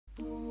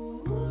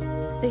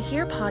The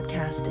Here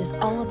podcast is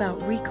all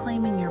about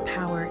reclaiming your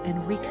power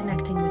and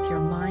reconnecting with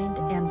your mind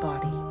and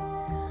body.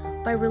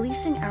 By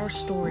releasing our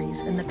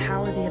stories and the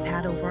power they have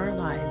had over our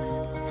lives,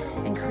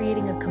 and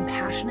creating a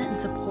compassionate and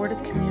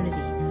supportive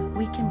community,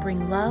 we can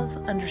bring love,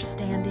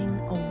 understanding,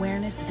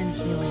 awareness, and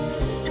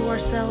healing to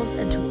ourselves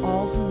and to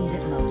all who need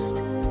it most.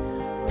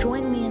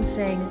 Join me in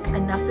saying,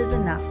 enough is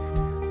enough.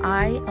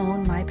 I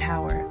own my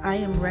power. I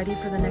am ready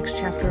for the next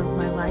chapter of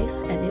my life,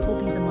 and it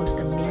will be the most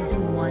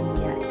amazing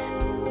one yet.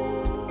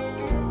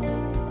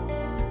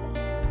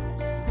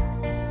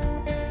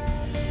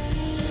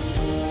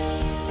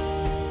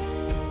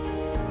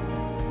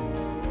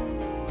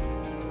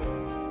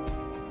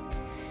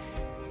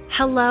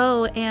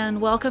 Hello and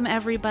welcome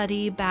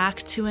everybody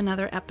back to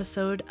another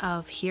episode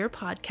of Here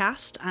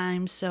Podcast.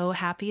 I'm so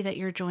happy that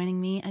you're joining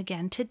me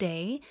again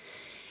today.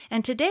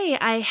 And today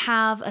I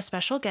have a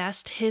special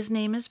guest. His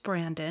name is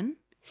Brandon.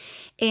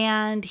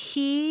 And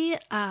he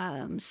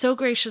so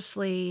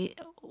graciously,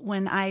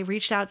 when I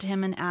reached out to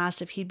him and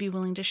asked if he'd be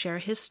willing to share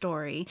his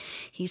story,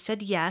 he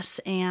said yes.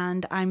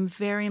 And I'm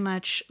very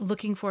much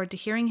looking forward to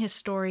hearing his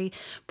story.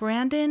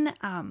 Brandon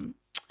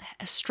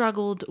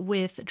struggled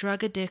with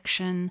drug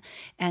addiction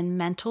and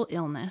mental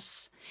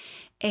illness,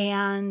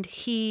 and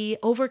he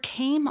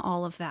overcame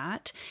all of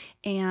that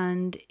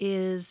and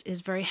is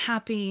very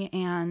happy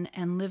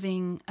and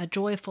living a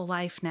joyful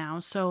life now.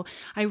 So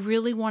I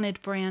really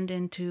wanted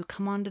Brandon to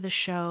come onto the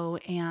show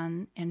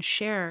and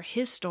share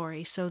his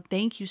story. So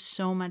thank you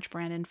so much,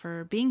 Brandon,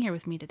 for being here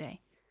with me today.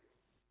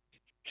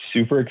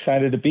 Super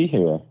excited to be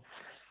here.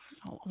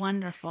 Oh,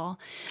 wonderful.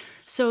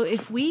 So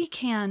if we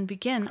can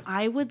begin,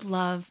 I would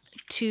love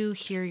to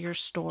hear your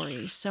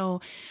story. So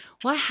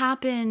what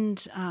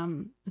happened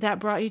that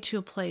brought you to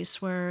a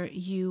place where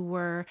you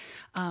were,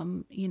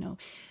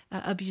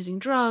 abusing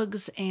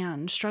drugs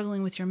and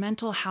struggling with your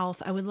mental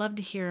health? I would love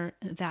to hear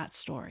that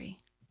story.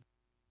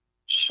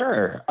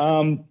 Sure.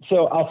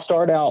 So I'll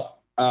start out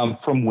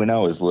from when I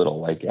was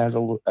little. Like as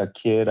a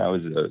kid, I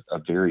was a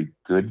very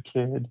good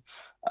kid.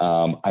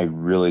 I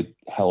really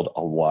held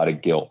a lot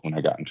of guilt when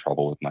I got in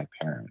trouble with my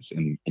parents,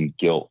 and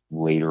guilt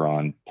later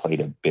on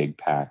played a big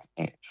part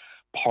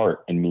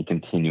in me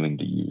continuing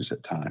to use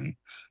at times.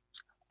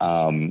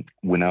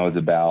 When I was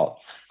about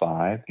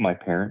 5, my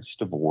parents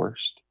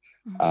divorced,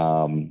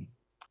 and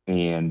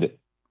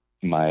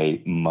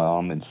my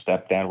mom and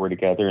stepdad were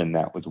together, and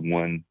that was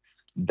one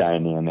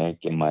dynamic,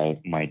 and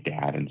my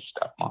dad and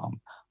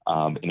stepmom.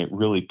 And it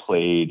really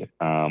played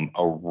a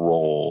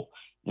role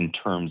in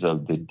terms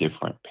of the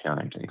different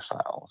parenting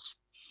styles.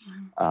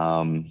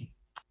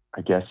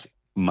 I guess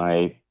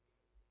my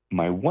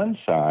one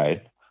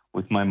side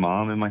with my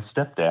mom and my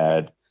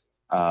stepdad,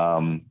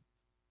 I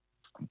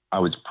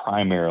was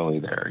primarily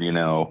there,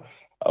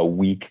 a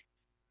week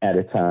at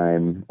a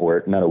time,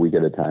 or not a week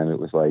at a time. It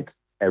was like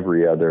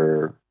every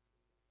other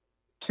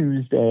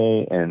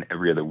Tuesday and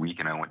every other week.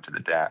 And I went to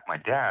my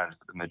dad's,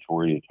 but the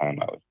majority of the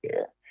time I was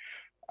there.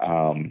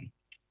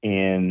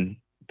 And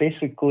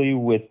basically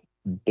with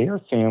their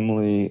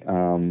family,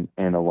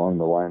 and along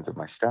the lines of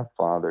my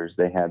stepfathers,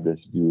 they had this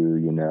view,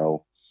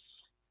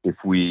 if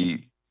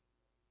we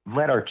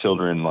let our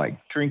children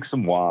drink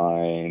some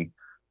wine,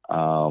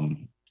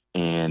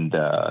 and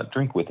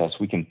drink with us,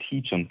 we can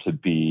teach them to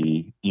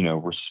be,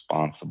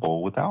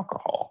 responsible with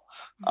alcohol,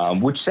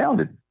 which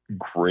sounded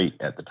great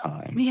at the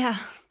time. Yeah.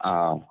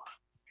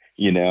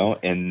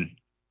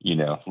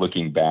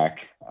 Looking back,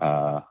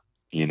 2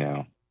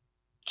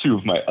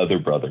 of my other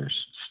brothers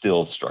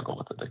still struggle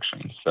with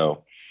addiction.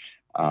 So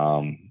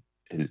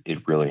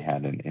it really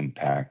had an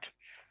impact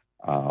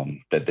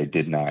that they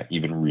did not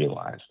even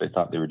realize. They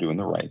thought they were doing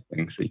the right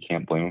thing, so you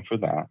can't blame them for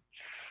that.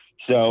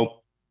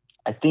 So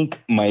I think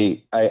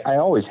I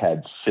always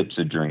had sips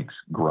of drinks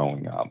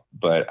growing up,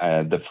 but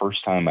the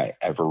first time I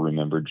ever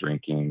remember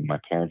drinking, my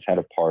parents had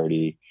a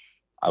party.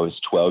 I was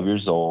 12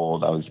 years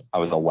old. I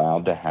was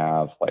allowed to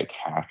have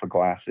half a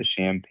glass of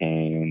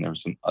champagne. There were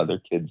some other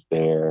kids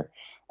there.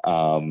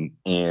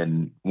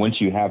 And once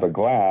you have a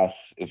glass,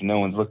 if no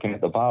one's looking at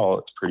the bottle,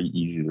 it's pretty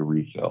easy to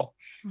refill.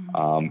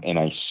 And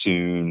I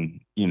soon,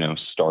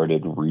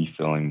 started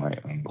refilling my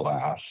own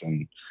glass,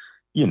 and,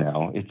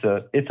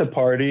 it's a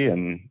party,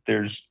 and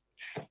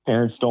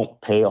parents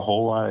don't pay a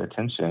whole lot of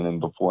attention.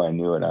 And before I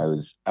knew it, I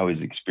was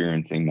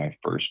experiencing my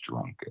first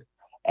drunk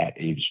at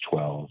age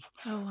 12.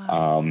 Oh,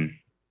 wow.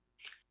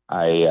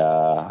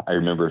 I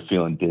remember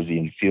feeling dizzy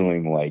and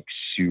feeling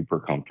super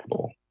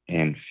comfortable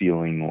and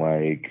feeling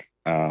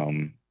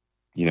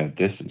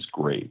this is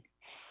great.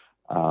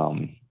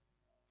 And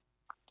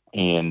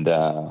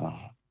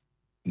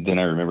then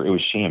I remember it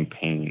was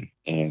champagne,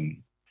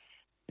 and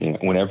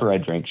whenever I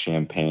drank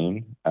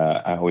champagne,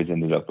 I always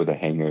ended up with a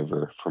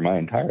hangover for my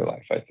entire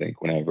life, I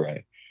think, whenever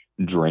I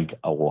drank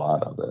a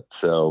lot of it.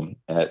 So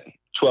at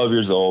 12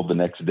 years old, the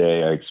next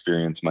day, I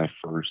experienced my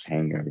first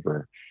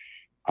hangover.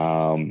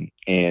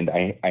 And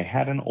I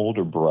had an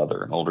older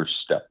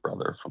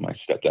stepbrother from my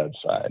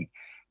stepdad's side.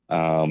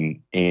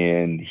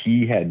 And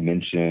he had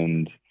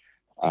mentioned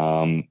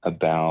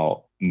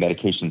about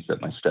medications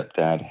that my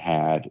stepdad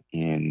had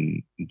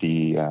in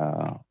the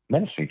the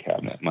medicine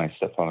cabinet. My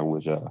stepfather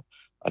was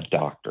a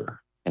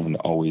doctor and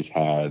always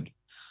had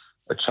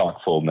a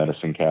chock full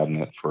medicine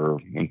cabinet for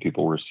when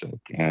people were sick.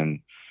 And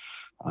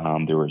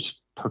there was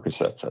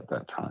Percocets at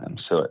that time.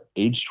 So at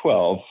age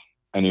 12,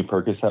 I knew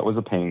Percocet was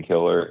a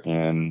painkiller,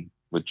 and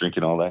with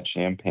drinking all that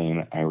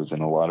champagne, I was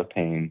in a lot of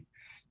pain.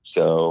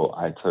 So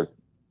I took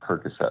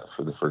Percocet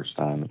for the first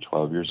time at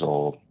 12 years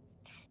old,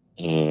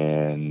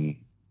 and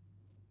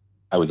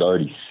I was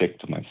already sick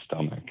to my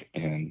stomach.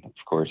 And of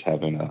course,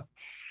 having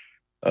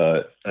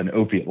an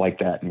opiate like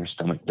that in your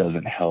stomach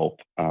doesn't help.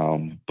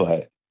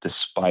 But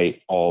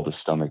despite all the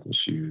stomach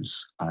issues,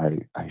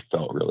 I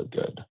felt really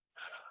good.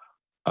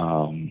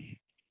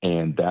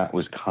 And that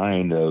was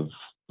kind of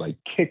like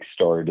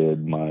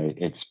kickstarted my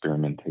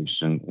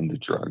experimentation into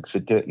drugs.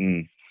 It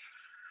didn't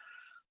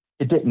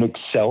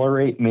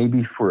accelerate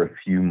maybe for a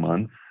few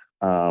months.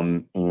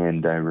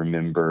 And I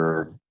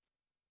remember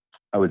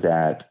I was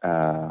at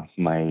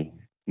my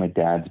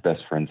dad's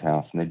best friend's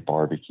house, and they'd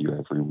barbecue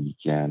every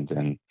weekend.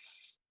 And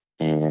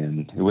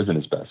it wasn't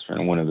his best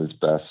friend, one of his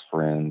best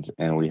friends.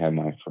 And we had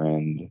my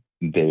friend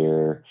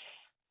there.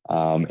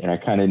 And I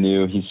kind of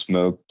knew he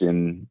smoked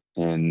and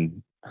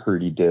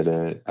heard he did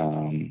it.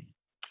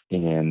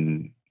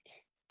 And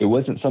it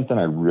wasn't something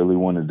I really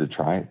wanted to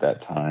try at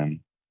that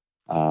time.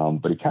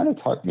 But he kind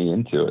of talked me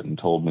into it and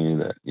told me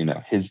that,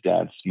 his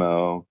dad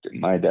smoked and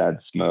my dad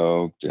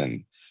smoked,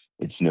 and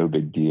it's no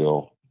big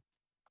deal.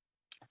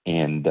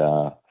 And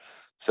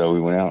so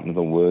we went out into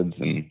the woods,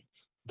 and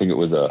I think it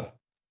was a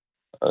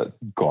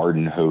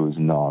garden hose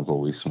nozzle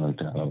we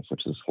smoked out of,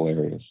 which is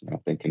hilarious now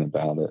thinking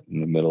about it,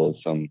 in the middle of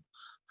some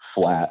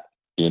flat,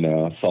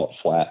 salt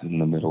flat in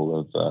the middle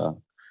of,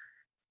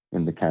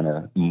 in the kind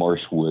of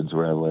marsh woods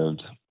where I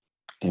lived.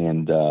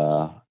 And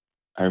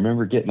I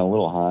remember getting a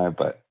little high,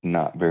 but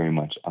not very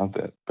much of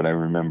it. But I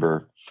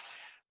remember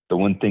the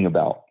one thing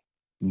about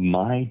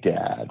my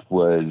dad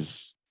was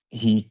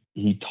he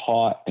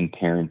taught and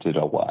parented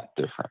a lot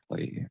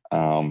differently.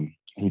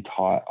 He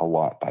taught a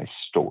lot by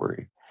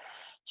story.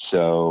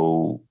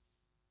 So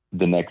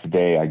the next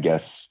day, I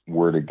guess,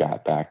 word had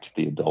got back to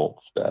the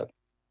adults that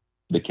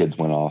the kids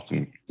went off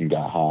and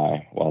got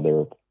high while they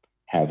were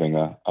having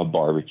a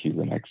barbecue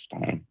the next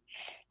time,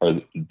 or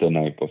the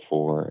night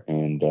before.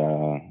 And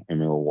I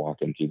remember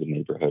walking through the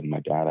neighborhood, and my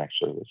dad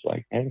actually was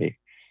like, "Hey,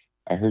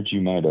 I heard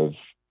you might have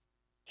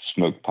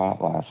smoked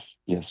pot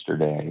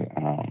yesterday.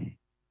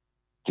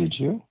 Did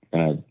you?"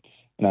 And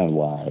I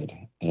lied.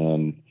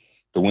 And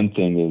the one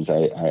thing is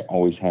I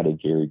always had a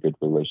very good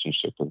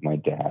relationship with my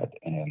dad,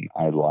 and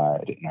I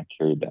lied, and I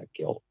carried that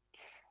guilt.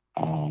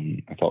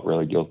 I felt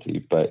really guilty,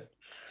 but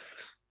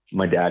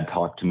my dad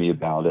talked to me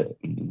about it,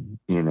 and,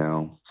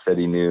 said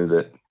he knew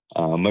that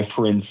my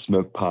friends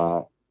smoked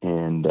pot,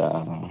 and,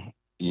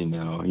 he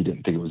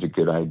didn't think it was a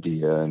good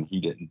idea, and he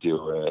didn't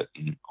do it,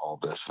 and all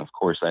this. And of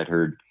course, I'd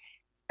heard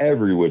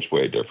every which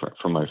way different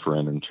from my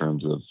friend in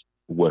terms of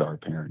what our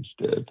parents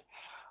did.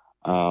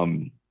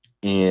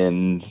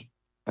 And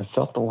I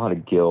felt a lot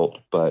of guilt,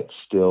 but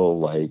still,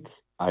 like,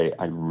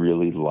 I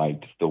really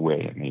liked the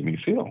way it made me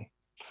feel.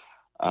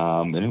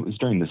 And it was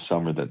during the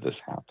summer that this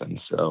happened.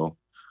 So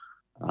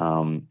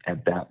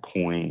at that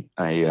point,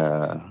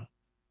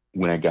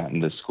 when I got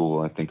into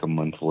school, I think a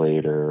month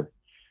later,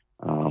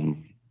 a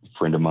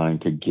friend of mine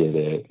could get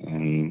it,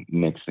 and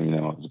next thing you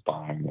know, I was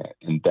buying it.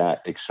 And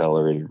that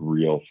accelerated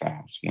real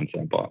fast once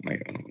I bought my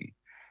own.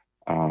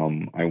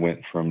 I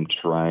went from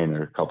trying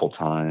it a couple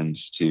times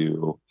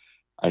to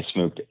I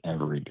smoked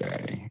every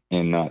day,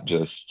 and not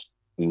just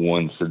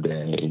once a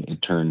day.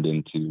 It turned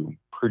into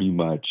pretty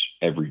much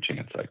every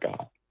chance I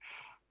got.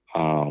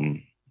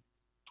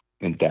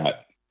 And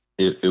that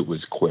it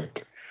was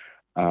quick.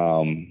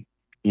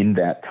 In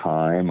that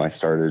time, I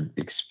started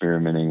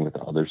experimenting with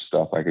other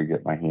stuff I could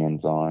get my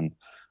hands on.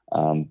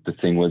 The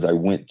thing was, I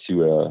went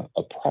to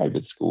a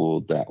private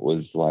school that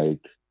was like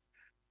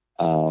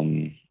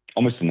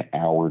almost an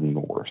hour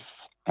north.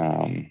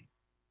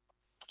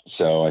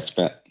 So I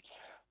spent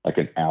like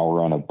an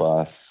hour on a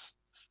bus.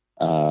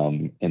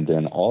 And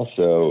then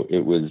also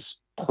it was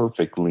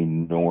perfectly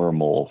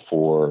normal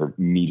for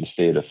me to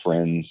stay at a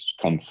friend's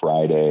come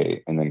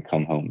Friday and then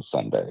come home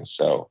Sunday.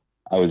 So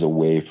I was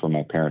away from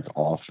my parents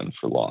often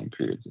for long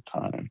periods of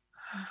time.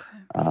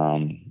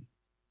 Okay.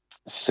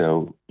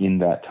 So in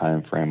that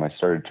time frame, I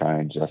started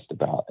trying just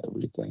about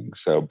everything.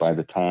 So by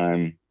the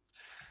time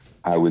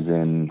I was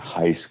in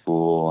high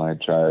school, I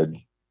tried,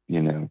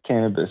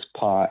 cannabis,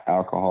 pot,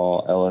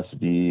 alcohol,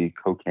 LSD,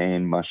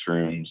 cocaine,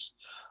 mushrooms,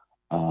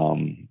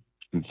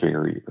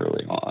 very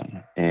early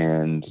on.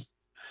 And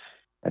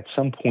at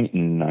some point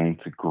in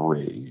 9th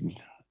grade,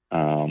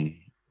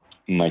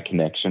 my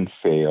connection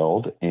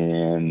failed,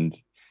 and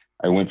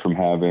I went from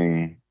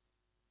having,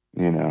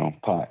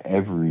 pot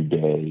every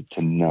day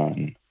to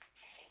none.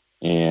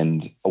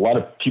 And a lot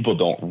of people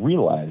don't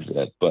realize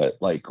it, but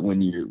like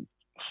when you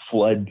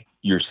flood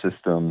your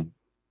system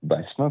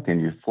by smoking,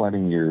 you're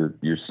flooding your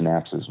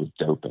synapses with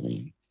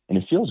dopamine, and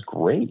it feels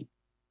great.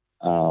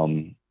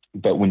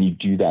 But when you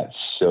do that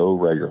so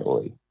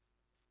regularly,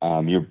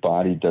 your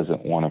body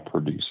doesn't want to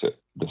produce it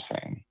the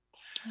same.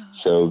 Oh.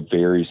 So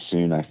very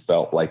soon I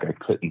felt like I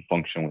couldn't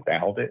function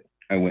without it.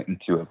 I went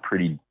into a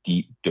pretty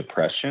deep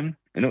depression,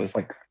 and it was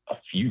like a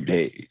few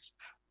days,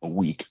 a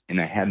week. And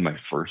I had my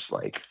first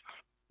like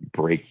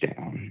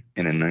breakdown.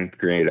 And in ninth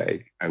grade,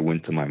 I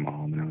went to my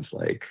mom and I was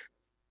like,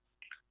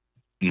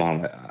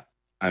 Mom,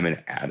 I'm an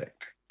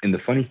addict. And the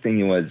funny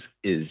thing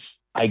is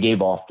I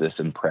gave off this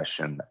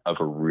impression of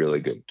a really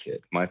good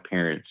kid. My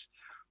parents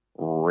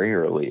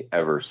rarely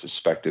ever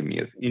suspected me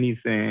of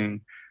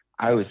anything.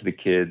 I was the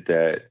kid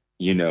that,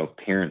 you know,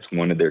 parents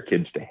wanted their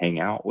kids to hang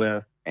out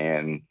with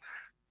and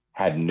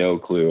had no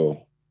clue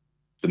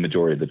the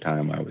majority of the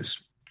time I was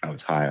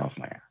high off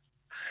my ass.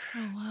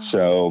 Oh, wow.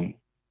 So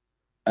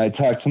I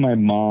talked to my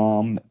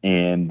mom,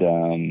 and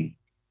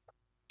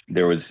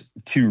there was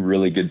two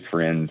really good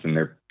friends, and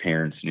their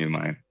parents knew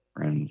my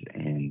friends,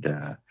 and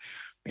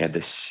we had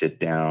to sit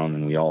down,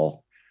 and we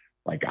all,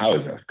 like, I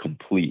was a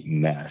complete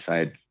mess.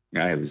 I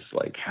was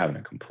like having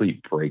a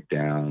complete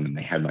breakdown, and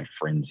they had my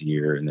friends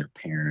here and their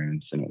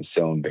parents, and it was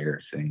so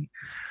embarrassing.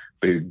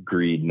 We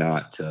agreed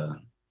not to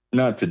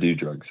do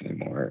drugs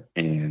anymore,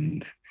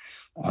 and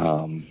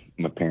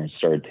my parents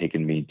started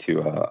taking me to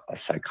a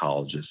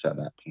psychologist at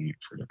that point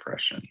for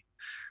depression.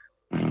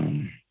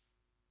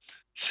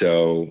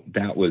 So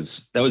that was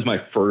my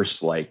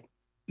first like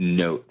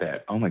note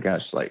that, oh my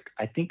gosh, like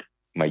I think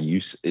my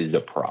use is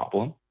a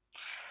problem.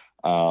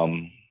 But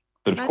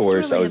of That's course,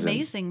 really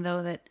amazing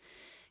though that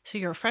so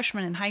you're a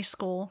freshman in high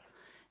school,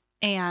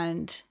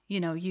 and you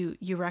know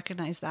you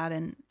recognized that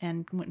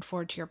and went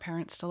forward to your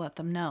parents to let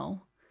them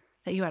know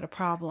that you had a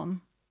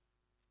problem.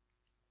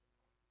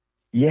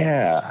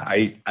 Yeah,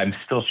 I'm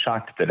still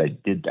shocked that I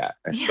did that,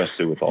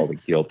 especially with all the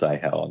guilt I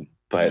held.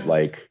 But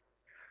like,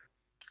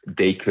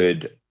 they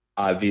could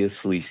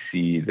obviously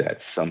see that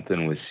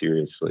something was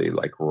seriously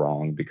like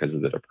wrong because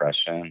of the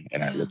depression,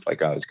 and I looked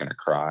like I was going to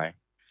cry.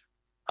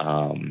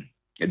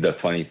 The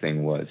funny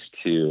thing was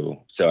too,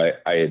 so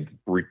I had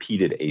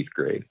repeated eighth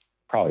grade,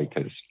 probably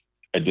because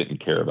I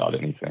didn't care about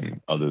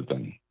anything other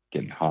than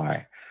getting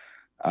high.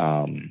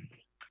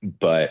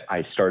 But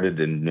I started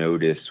to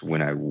notice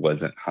when I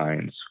wasn't high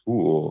in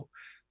school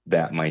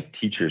that my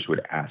teachers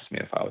would ask me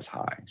if I was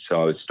high.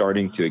 So I was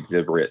starting to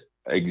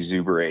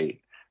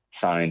exuberate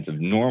signs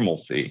of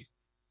normalcy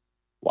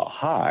while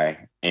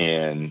high,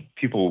 and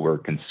people were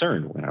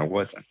concerned when I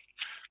wasn't.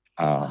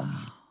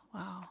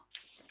 Wow.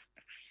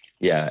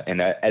 Yeah, and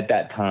at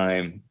that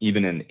time,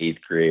 even in eighth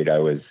grade, I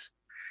was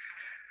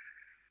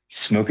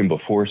smoking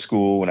before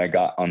school. When I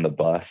got on the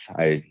bus,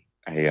 I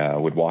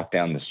would walk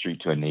down the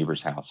street to a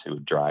neighbor's house who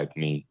would drive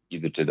me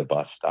either to the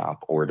bus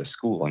stop or to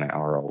school an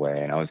hour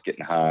away. And I was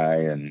getting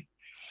high and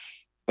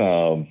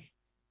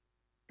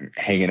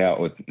hanging out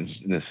with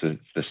the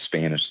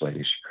Spanish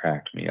lady. She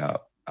cracked me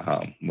up,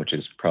 which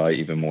is probably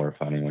even more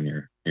funny when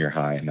you're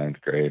high in ninth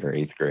grade or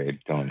eighth grade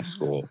going to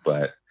school.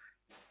 But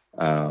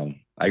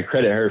I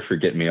credit her for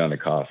getting me on the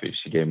coffee.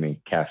 She gave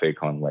me cafe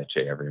con leche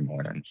every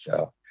morning.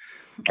 So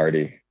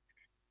already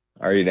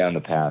down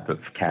the path of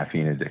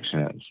caffeine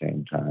addiction at the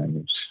same time,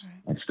 which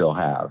I still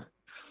have.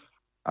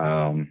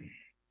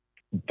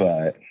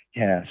 But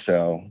yeah,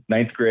 so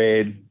ninth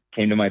grade,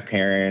 came to my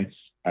parents.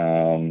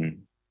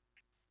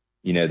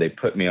 You know, they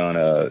put me on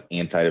a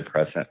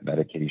antidepressant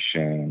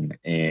medication,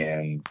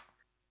 and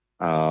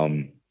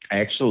I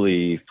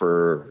actually,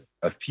 for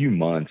a few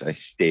months, I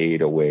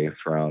stayed away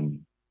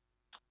from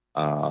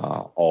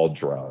all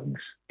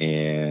drugs,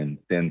 and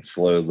then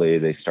slowly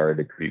they started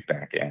to creep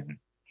back in.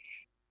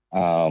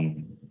 How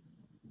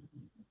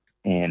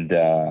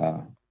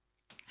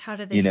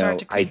did they start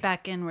to creep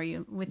back in? Were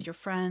you with your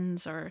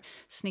friends or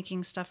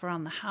sneaking stuff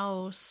around the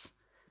house?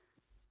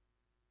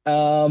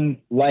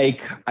 Like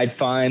I'd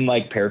find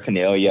like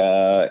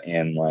paraphernalia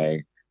and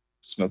like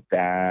smoke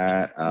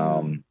that.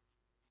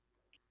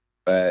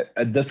 But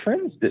the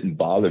friends didn't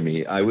bother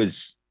me. I would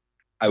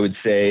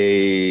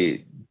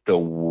say the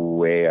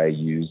way I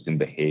used and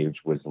behaved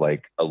was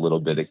like a little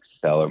bit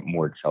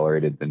more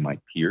accelerated than my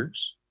peers.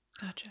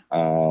 Gotcha.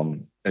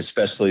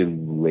 Especially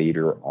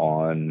later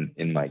on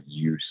in my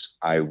use,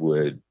 I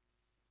would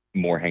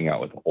more hang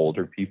out with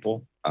older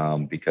people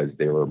because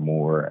they were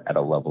more at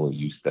a level of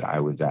use that I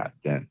was at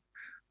than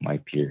my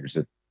peers.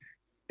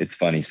 It's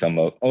funny.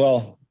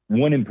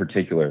 One in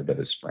particular,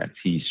 those friends,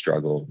 he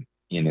struggled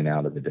in and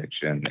out of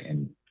addiction,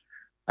 and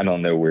I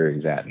don't know where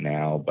he's at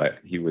now, but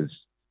he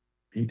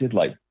did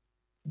like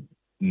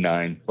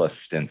 9+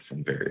 stints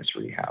in various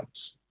rehabs.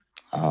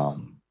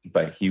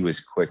 But he was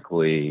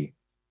quickly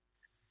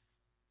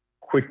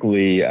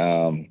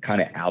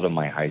kind of out of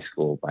my high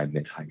school by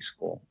mid-high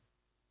school.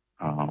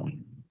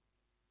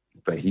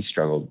 But he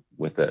struggled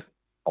with it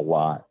a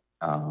lot.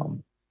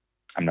 I'm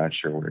not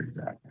sure where he's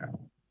at now.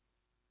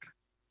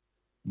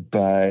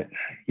 But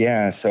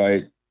yeah, so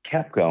I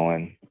kept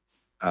going.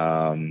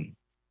 I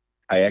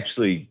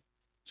actually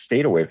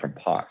stayed away from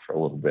pot for a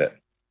little bit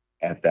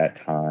at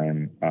that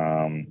time.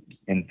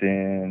 And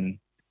then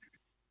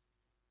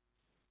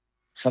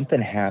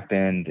something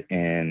happened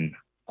in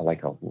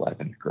like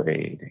 11th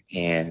grade,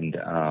 and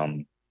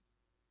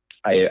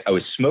I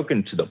was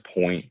smoking to the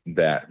point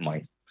that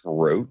my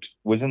throat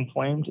was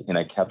inflamed, and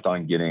I kept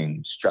on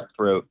getting strep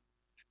throat.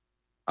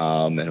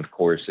 And of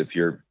course, if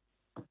you're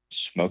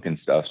smoking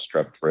stuff,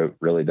 strep throat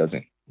really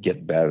doesn't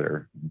get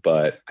better,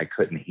 but I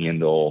couldn't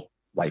handle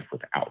life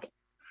without it.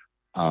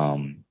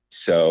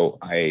 So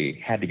I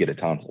had to get a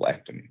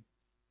tonsillectomy.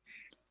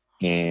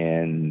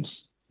 And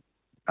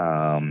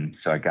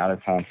so I got a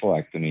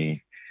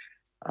tonsillectomy,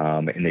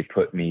 and they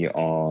put me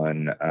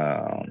on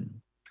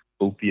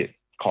opiate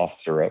cough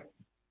syrup.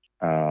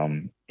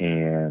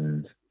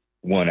 And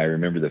one, I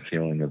remember the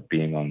feeling of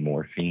being on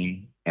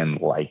morphine and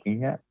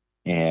liking it,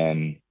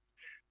 and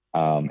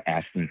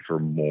asking for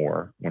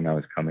more when I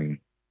was coming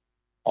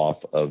off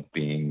of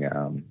being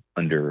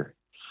under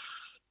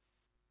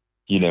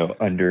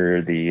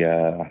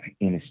the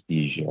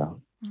anesthesia.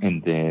 Mm-hmm.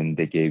 And then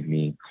they gave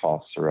me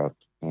cough syrup,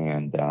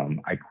 and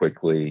I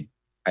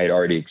had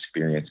already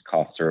experienced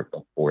cough syrup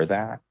before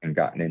that and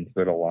gotten into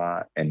it a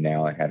lot. And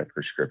now I had a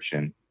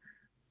prescription.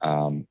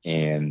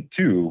 And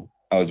two,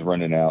 I was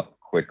running out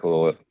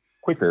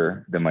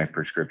quicker than my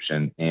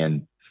prescription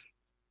and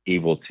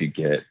able to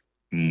get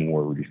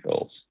more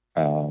refills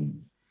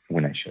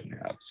when I shouldn't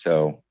have.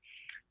 So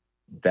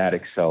that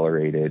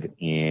accelerated,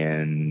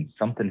 and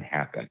something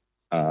happened.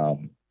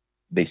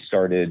 They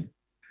started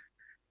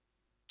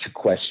to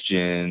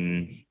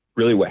question.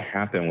 Really, what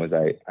happened was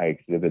I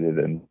exhibited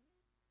a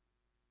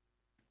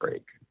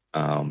break.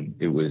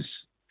 It was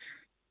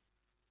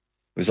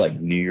like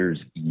New Year's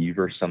Eve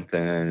or something,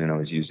 and I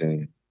was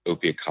using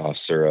opiate cough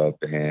syrup,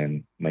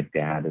 and my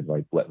dad had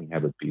like let me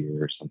have a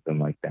beer or something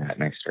like that,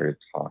 and I started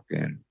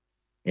talking,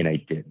 and I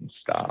didn't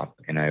stop,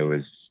 and I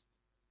was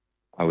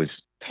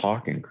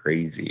talking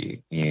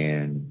crazy,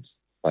 and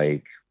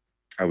like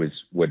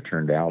what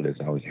turned out is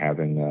I was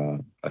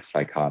having a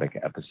psychotic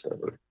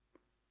episode.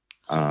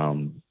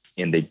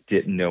 And they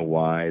didn't know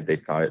why. They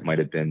thought it might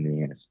have been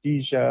the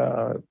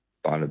anesthesia,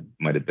 thought it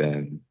might have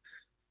been,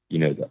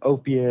 the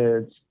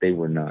opiates. They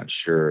were not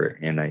sure.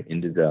 And I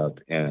ended up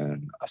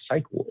in a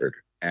psych ward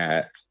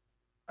at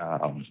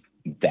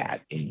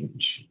that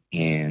age.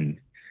 And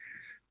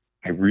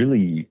I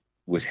really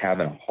was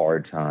having a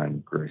hard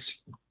time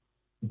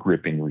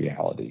gripping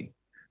reality.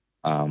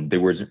 They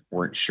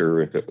weren't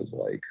sure if it was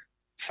like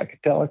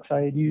psychedelics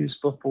I had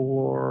used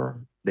before.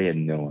 They had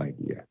no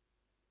idea.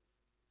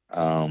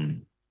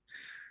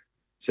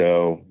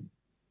 So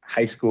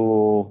high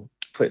school,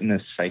 put in a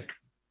psych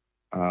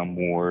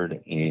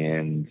ward,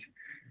 and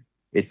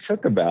it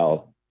took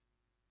about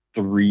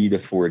 3 to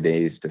 4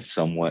 days to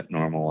somewhat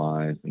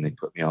normalize, and they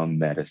put me on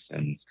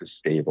medicines to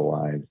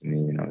stabilize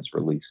me, and I was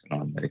released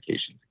on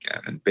medications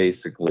again. And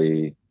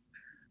basically,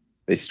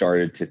 they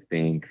started to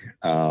think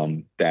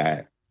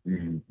that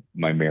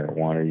my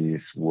marijuana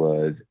use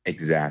was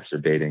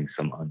exacerbating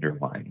some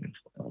underlying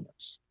mental illness.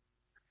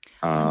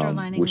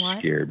 Underlining which what?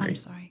 Scared me. I'm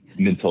sorry.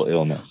 Mental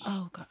illness.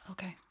 Oh, God.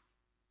 Okay.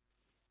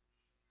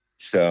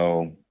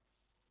 So,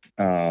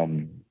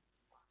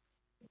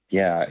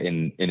 yeah,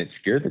 and it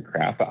scared the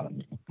crap out of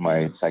me.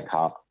 My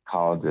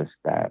psychologist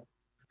that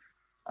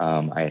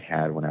I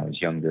had when I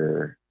was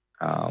younger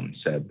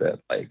said that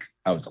like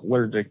I was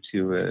allergic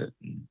to it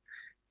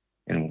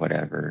and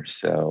whatever.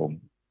 So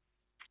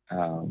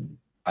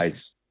I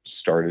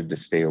started to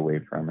stay away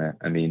from it.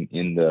 I mean,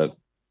 in the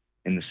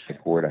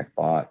psych ward, I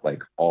thought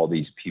like all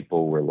these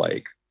people were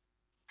like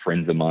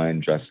friends of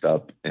mine dressed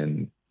up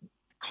in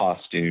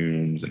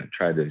costumes, and I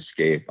tried to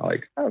escape.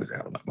 I was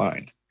out of my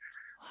mind.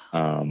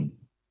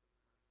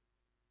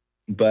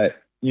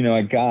 But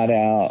I got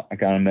out, I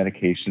got on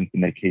medications. The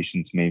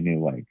medications made me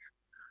like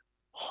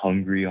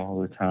hungry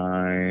all the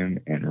time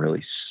and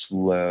really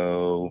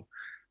slow.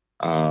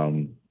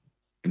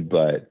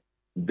 But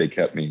they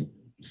kept me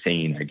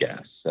sane, I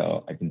guess.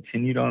 So I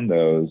continued on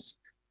those,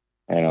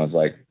 and I was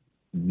like,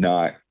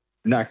 not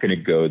going to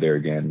go there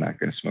again. Not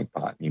going to smoke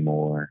pot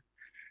anymore.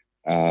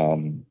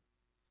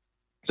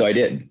 So I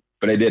didn't,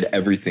 but I did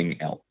everything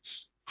else.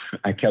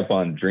 I kept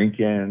on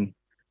drinking.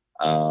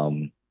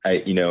 I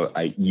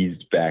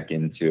eased back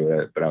into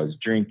it, but I was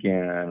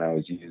drinking. I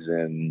was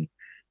using,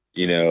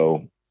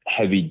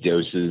 heavy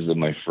doses of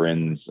my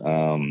friends'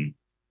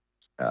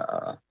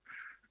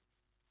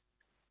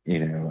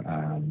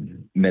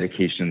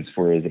 medications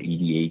for his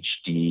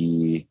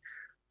ADHD.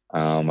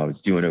 I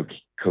was doing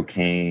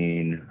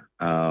cocaine,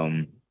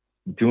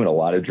 doing a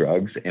lot of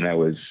drugs, and I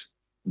was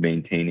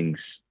maintaining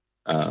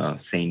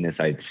saneness.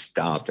 I'd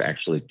stopped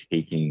actually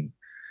taking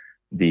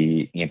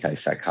the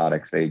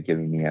antipsychotics they had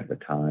given me at the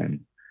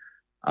time,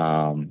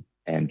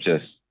 and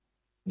just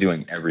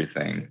doing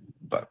everything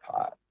but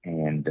pot.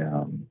 And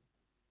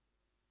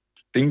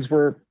things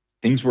were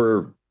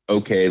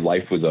okay.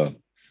 Life was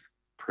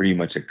pretty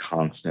much a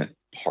constant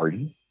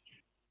party.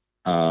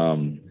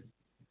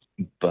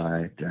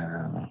 But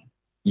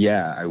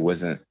yeah, I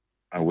wasn't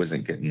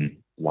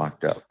getting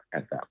locked up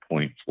at that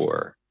point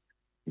for,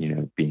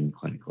 being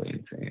clinically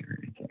insane or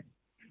anything.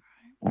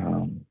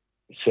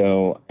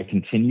 So I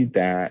continued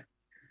that.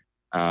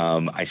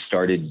 I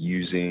started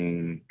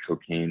using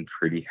cocaine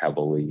pretty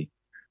heavily.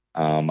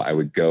 I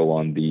would go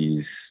on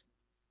these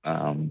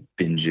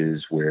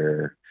binges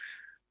where,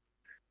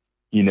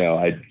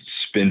 I'd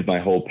spend my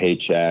whole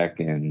paycheck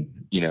and,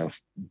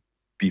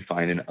 be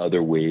finding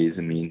other ways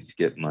and means to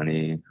get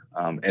money.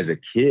 As a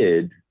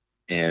kid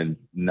and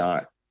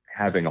not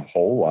having a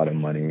whole lot of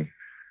money,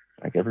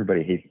 like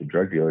everybody hates the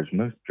drug dealers.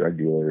 Most drug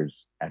dealers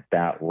at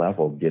that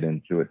level get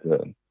into it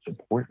to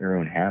support their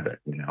own habit,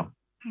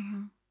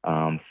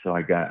 Mm-hmm. So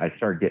I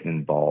started getting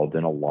involved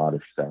in a lot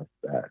of stuff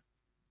that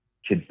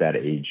kids that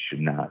age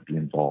should not be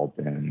involved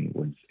in,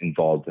 was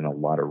involved in a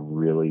lot of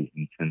really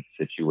intense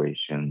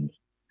situations.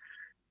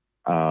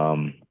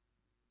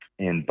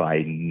 And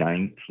by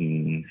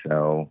 19,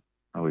 so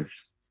I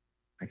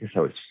guess I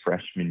was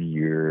freshman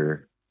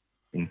year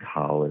in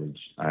college.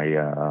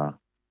 I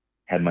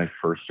had my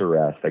first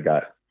arrest.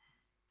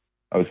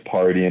 I was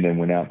partying and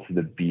went out to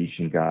the beach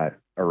and got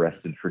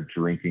arrested for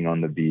drinking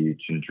on the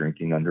beach and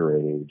drinking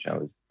underage.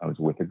 I was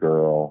with a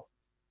girl.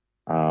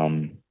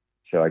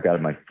 So I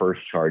got my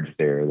first charge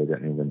there. They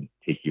didn't even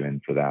take you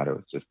in for that. It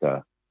was just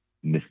a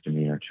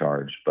misdemeanor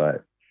charge.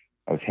 But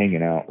I was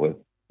hanging out with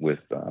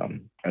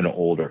an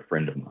older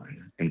friend of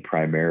mine, and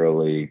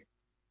primarily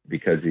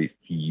because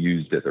he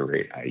used at the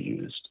rate I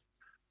used.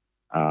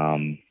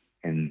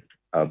 And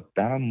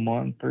about a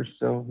month or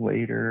so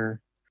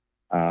later,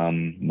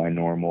 my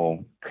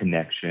normal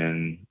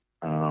connection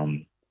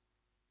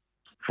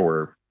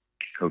for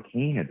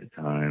cocaine at the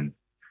time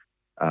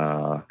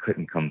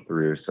couldn't come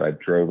through. So I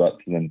drove up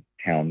to the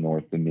town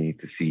north of me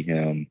to see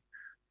him.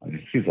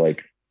 He was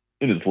like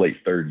in his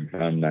late 30s.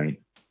 I'm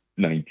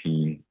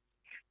 19.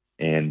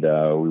 And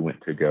we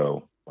went to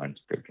go find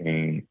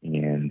cocaine,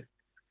 and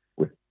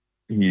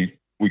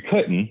we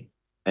couldn't.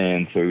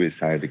 And so we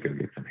decided to go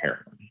get some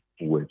heroin,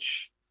 which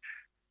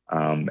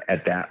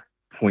at that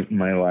point in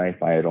my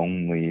life, I had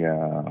only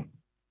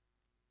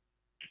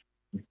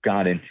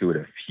got into it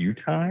a few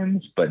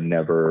times, but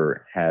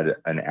never had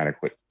an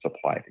adequate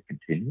supply to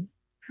continue.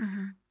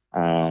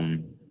 Mm-hmm.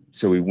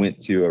 So we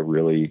went to a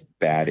really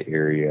bad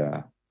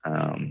area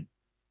and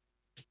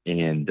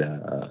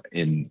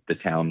in the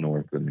town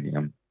north of me.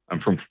 I'm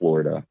from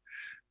Florida.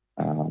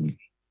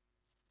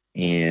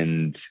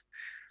 And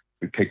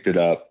we picked it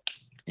up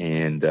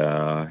and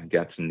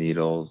got some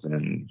needles,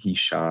 and he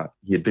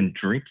had been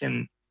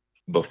drinking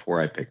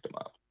before I picked him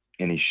up,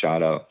 and he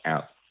shot up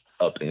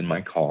in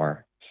my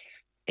car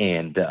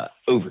and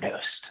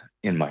overdosed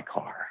in my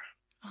car.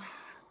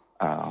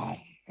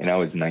 And I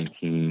was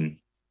 19.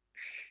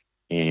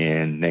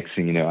 And next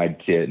thing you know, I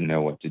didn't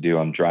know what to do.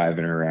 I'm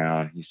driving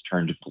around. He's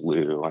turned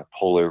blue. I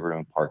pull over to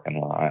a parking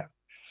lot.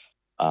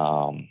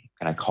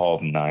 And I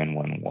called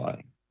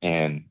 911.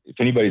 And if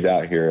anybody's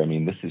out here, I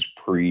mean, this is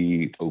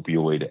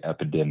pre-opioid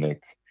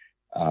epidemic.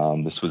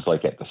 This was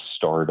like at the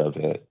start of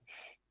it.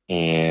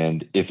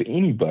 And if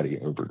anybody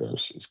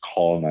overdoses,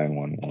 call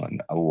 911.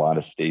 A lot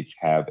of states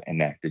have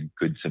enacted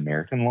Good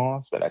Samaritan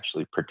laws that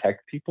actually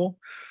protect people.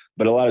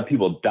 But a lot of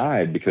people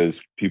died because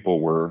people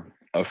were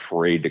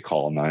afraid to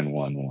call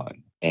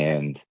 911.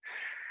 And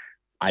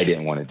I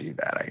didn't want to do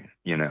that,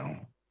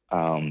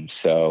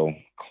 So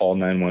called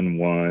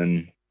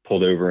 911,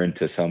 pulled over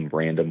into some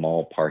random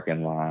mall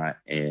parking lot,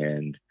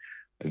 and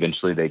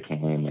eventually they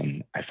came,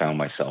 and I found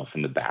myself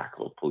in the back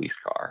of a police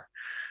car.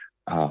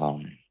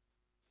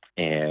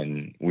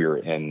 And we were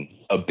in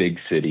a big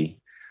city.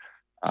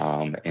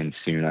 And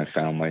soon I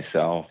found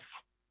myself,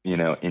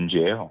 in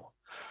jail,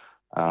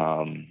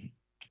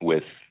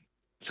 with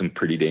some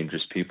pretty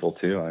dangerous people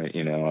too. I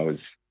was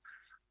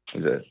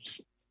a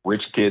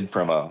rich kid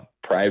from a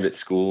private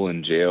school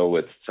in jail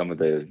with some of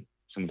the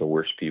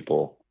worst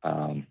people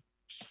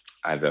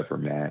I've ever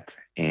met.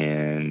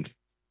 And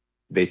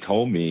they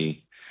told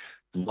me,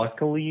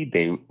 luckily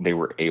they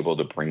were able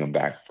to bring him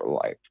back for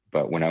life.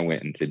 But when I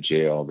went into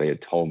jail, they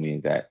had told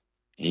me that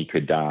he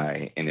could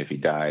die, and if he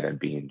died, I'd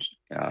be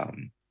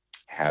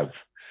have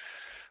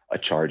a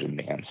charge of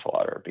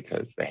manslaughter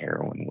because the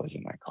heroin was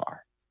in my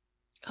car.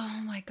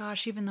 Oh my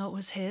gosh, even though it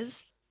was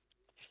his?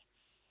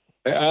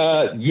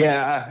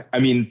 Yeah. I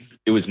mean,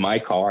 it was my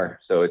car,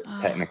 so it's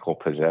technical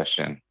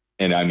possession.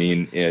 And I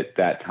mean, at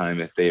that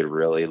time, if they had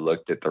really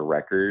looked at the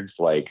records,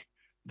 like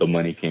the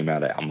money came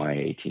out of my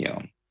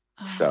ATM.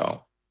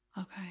 So.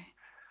 Okay.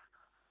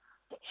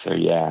 So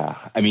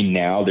yeah, I mean,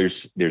 now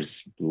there's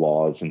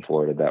laws in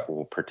Florida that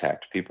will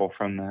protect people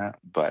from that,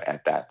 but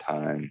at that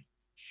time,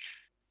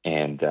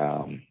 and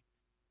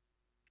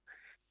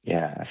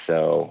yeah,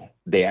 so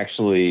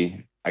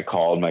I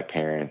called my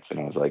parents and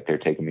I was like, they're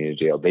taking me to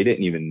jail. They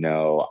didn't even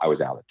know I was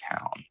out of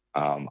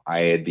town. I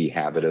had the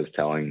habit of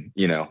telling,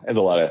 as a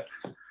lot of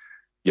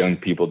young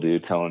people do,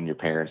 telling your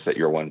parents that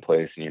you're one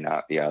place and you're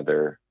not the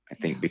other. I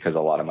think because a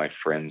lot of my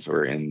friends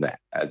were in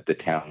the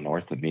town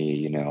north of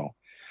me,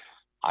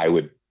 I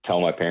would tell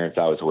my parents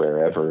I was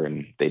wherever,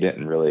 and they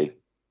didn't really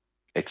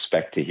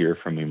expect to hear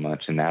from me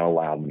much. And that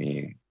allowed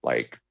me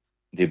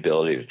the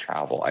ability to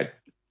travel.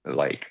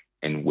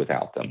 And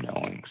without them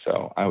knowing.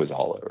 So I was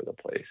all over the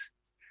place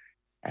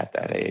at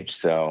that age.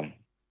 So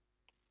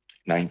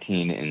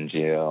 19 in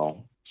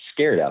jail,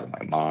 scared out of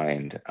my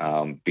mind,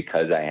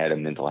 because I had a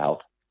mental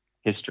health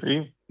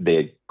history they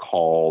had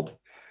called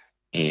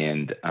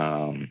and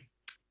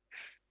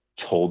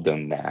told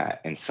them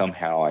that, and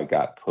somehow I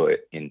got put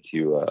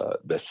into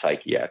the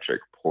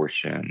psychiatric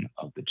portion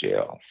of the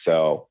jail.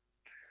 So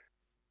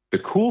the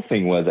cool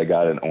thing was I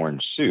got an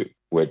orange suit,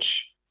 which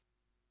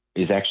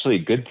is actually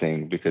a good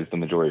thing because the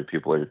majority of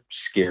people are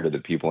scared of the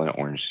people in an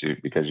orange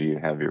suit, because you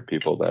have your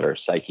people that are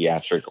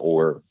psychiatric,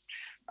 or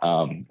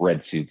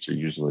red suits are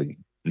usually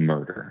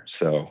murder.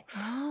 So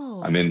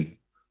I'm in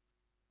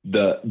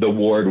the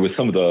ward with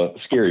some of the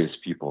scariest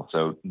people.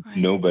 So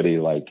nobody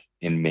like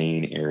in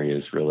main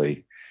areas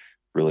really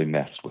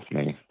messed with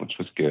me, which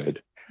was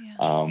good.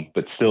 Yeah.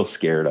 But still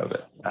scared of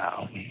it.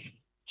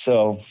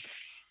 So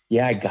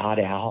yeah, I got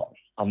out.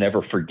 I'll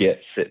never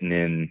forget sitting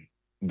in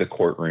the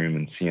courtroom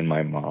and seeing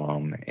my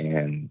mom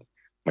and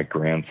my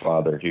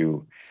grandfather,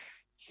 who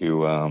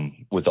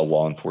was a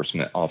law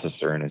enforcement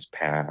officer in his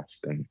past,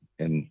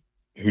 and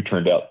who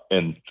turned out,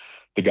 and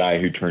the guy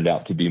who turned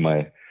out to be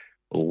my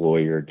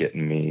lawyer,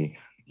 getting me,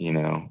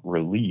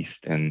 released.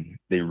 And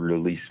they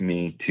released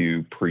me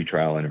to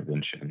pretrial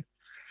intervention.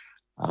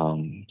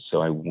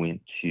 So I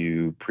went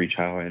to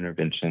pretrial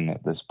intervention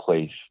at this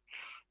place.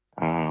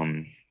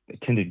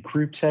 Attended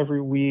groups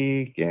every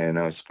week, and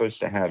I was supposed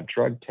to have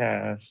drug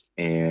tests.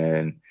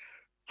 And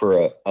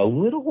for a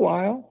little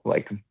while,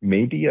 like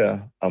maybe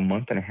a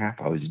month and a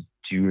half, I was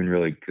doing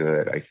really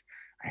good. I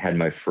had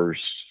my first,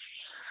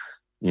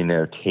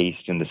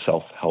 taste into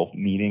self-help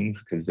meetings,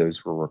 because those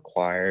were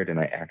required, and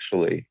I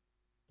actually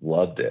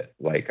loved it.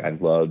 Like, I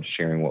loved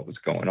sharing what was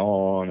going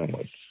on and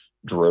what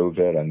drove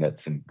it. I met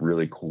some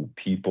really cool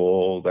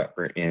people that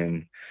were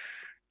in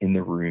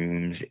the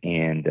rooms,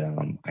 and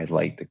I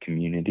liked the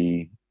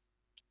community.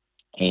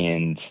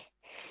 And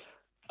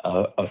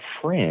a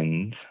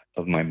friend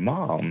of my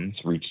mom's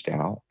reached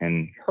out,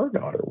 and her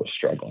daughter was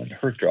struggling.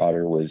 Her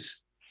daughter was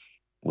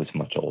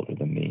much older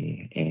than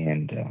me,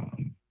 and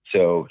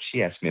so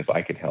she asked me if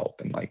I could help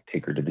and like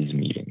take her to these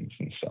meetings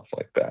and stuff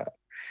like that.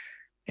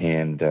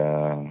 And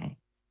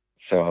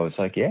so I was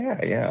like,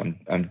 yeah,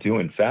 I'm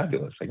doing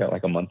fabulous. I got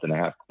like a month and a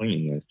half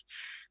clean. If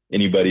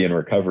anybody in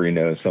recovery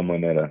knows,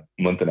 someone at a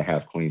month and a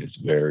half clean is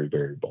very,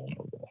 very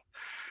vulnerable.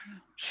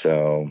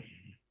 So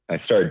I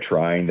started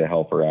trying to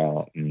help her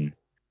out, and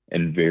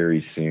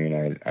very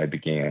soon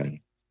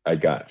I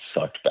got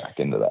sucked back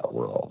into that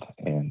world.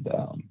 And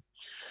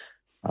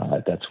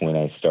that's when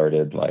I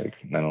started, like,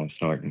 not only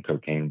snorting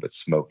cocaine, but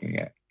smoking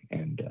it,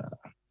 and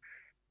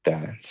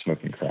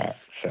smoking crack.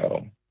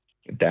 So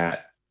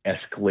that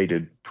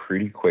escalated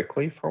pretty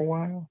quickly for a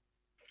while.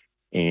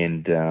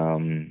 And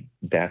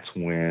that's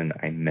when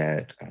I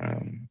met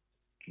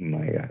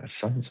my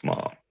son's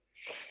mom.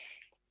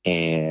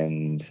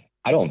 And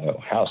I don't know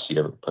how she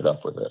ever put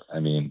up with it. I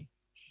mean,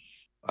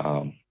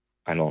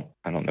 I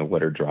don't know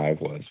what her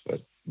drive was,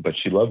 but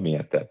she loved me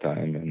at that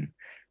time.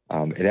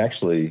 And it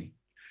actually,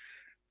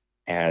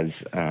 as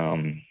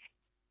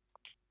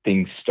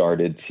things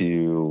started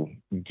to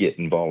get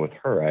involved with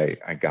her,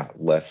 I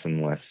got less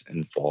and less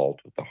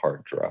involved with the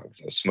hard drugs.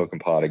 I was smoking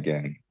pot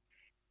again.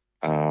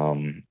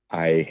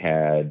 I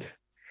had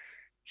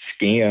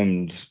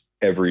scammed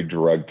every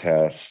drug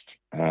test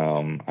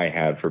I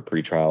had for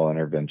pretrial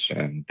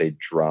intervention. They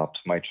dropped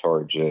my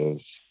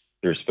charges.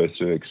 They were supposed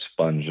to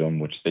expunge them,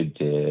 which they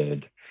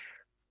did.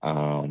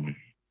 I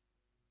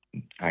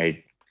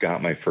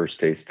got my first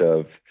taste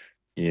of,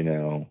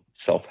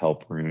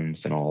 self-help rooms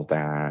and all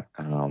that.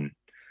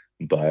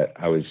 But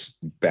I was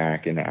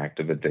back in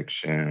active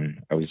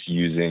addiction. I was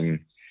using,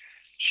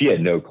 she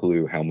had no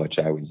clue how much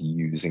I was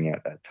using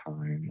at that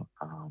time.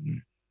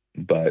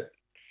 But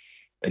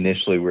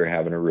initially we were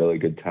having a really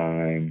good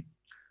time.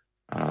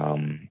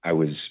 I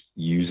was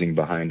using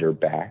behind her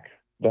back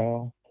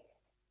though,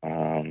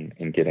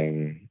 and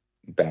getting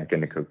back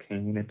into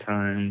cocaine at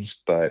times.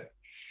 But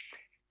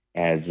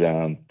as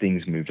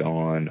things moved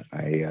on,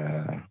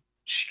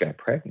 she got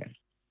pregnant.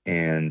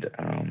 And,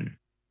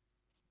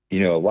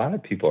 a lot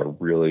of people are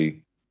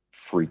really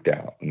freaked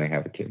out when they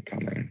have a kid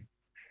coming.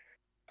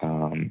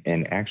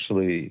 And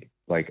actually,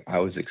 like, I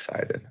was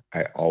excited.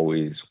 I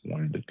always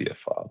wanted to be a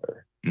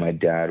father. My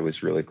dad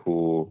was really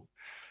cool.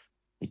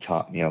 He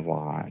taught me a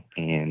lot.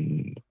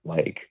 And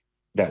like,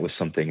 that was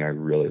something I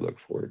really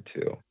looked forward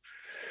to.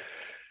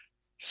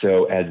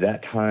 So as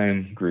that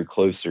time grew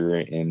closer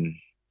and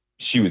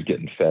she was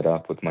getting fed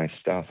up with my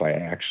stuff, I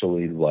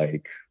actually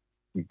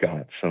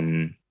got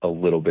a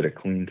little bit of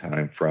clean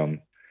time from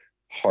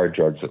hard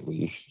drugs, at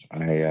least.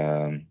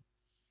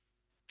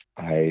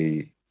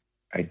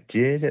 I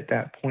did at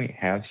that point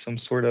have some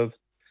sort of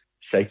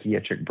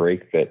psychiatric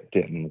break that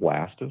didn't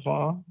last as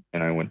long.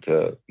 And I went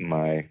to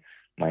my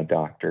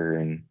doctor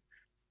and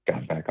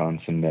got back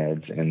on some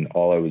meds, and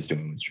all I was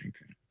doing was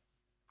drinking.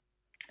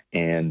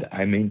 And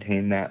I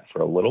maintained that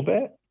for a little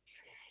bit.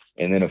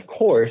 And then, of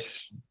course,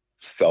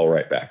 fell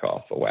right back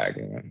off the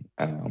wagon.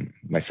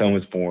 My son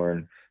was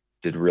born,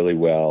 did really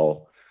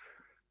well.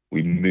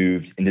 We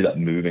ended up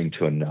moving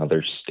to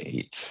another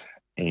state,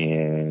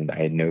 and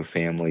I had no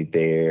family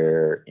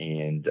there.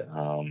 And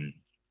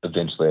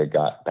eventually I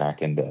got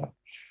back into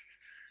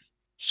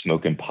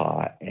smoking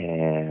pot,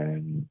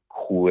 and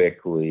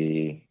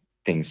quickly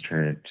things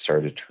started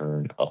to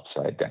turn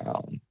upside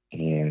down.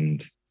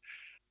 And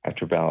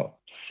after about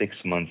 6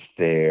 months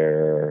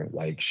there,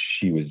 like,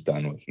 she was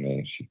done with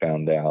me. She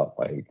found out,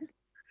 like,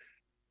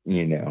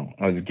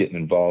 I was getting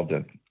involved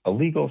in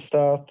illegal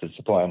stuff to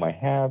supply my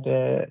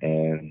habit,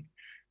 and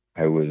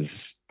I was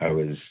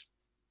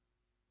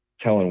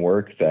telling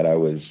work that I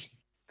was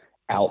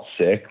out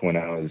sick when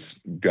I was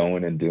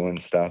going and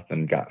doing stuff,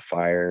 and got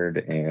fired.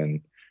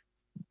 And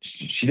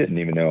she didn't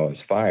even know I was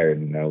fired,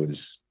 and I was,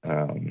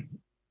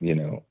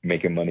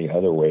 making money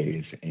other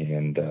ways,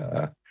 and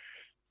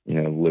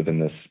living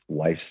this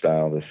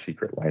lifestyle, this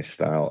secret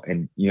lifestyle.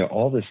 And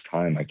all this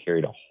time I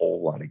carried a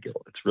whole lot of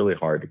guilt. It's really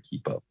hard to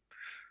keep up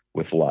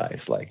with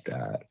lies like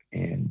that.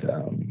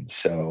 And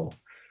so,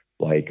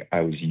 like,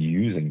 I was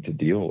using to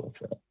deal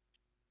with it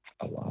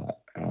a lot.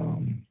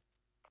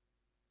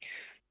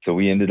 So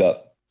we ended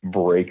up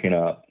breaking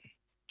up,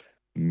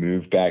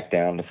 moved back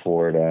down to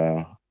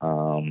Florida.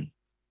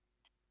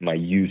 My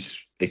use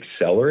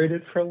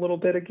accelerated for a little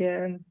bit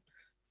again.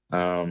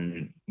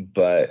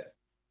 But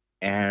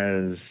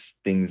as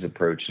things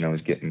approached and I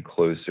was getting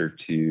closer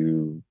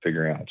to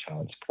figuring out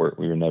child support,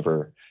 we were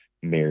never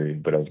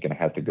married, but I was going to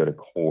have to go to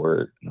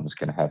court, and I was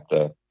going to have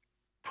to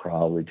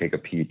probably take a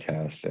P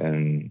test.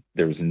 And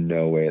there was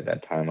no way at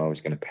that time I was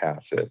going to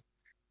pass it.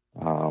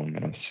 And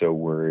I was so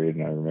worried.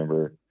 And I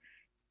remember,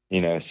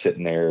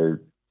 sitting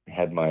there,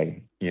 had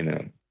my,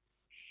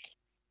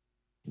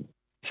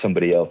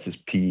 somebody else's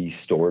pee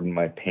stored in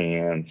my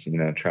pants,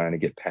 trying to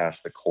get past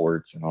the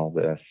courts and all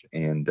this.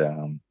 And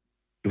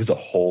it was a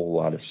whole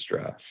lot of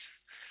stress.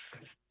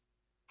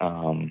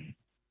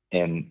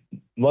 And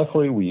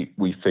luckily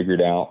we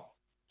figured out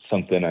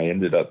something. I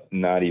ended up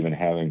not even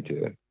having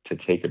to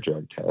take a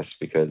drug test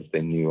because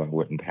they knew I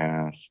wouldn't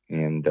pass.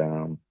 And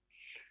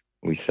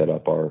we set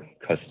up our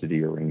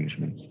custody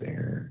arrangements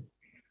there.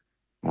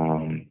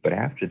 But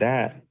after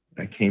that,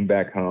 I came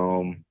back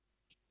home,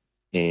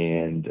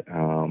 and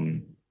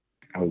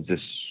I was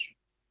just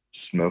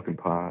smoking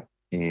pot,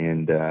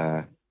 and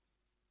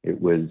it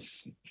was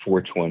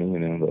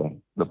 420,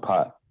 the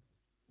pot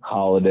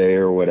holiday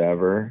or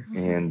whatever.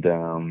 And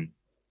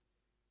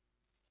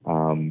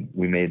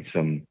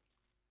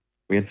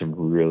we had some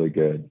really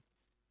good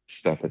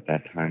stuff at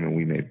that time, and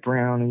we made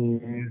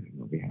brownies,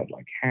 and we had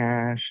like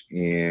hash,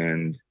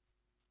 and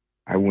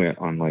I went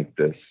on like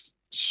this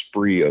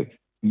spree of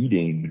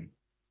eating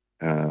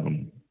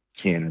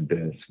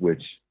cannabis,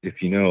 which,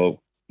 if you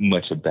know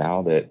much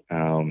about it,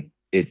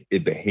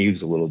 it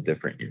behaves a little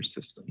different in your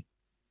system.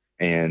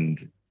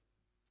 And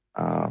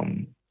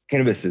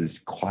cannabis is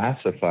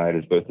classified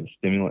as both a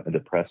stimulant, a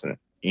depressant,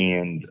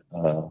 and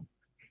a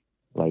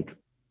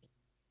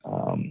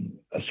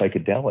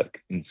psychedelic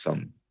in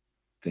some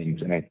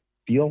things. And I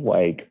feel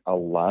like a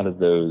lot of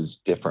those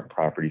different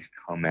properties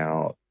come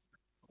out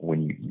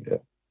when you eat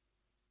it.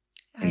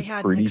 I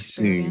had an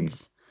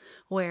experience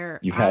where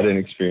you had an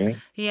experience?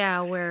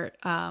 Yeah, where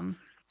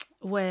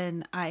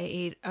when I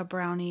ate a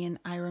brownie, and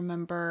I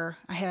remember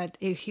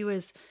he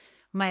was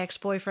my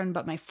ex-boyfriend,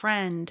 but my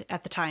friend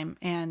at the time,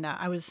 and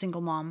I was a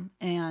single mom,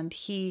 and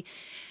he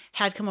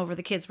had come over.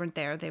 The kids weren't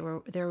there. They were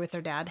with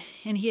their dad,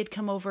 and he had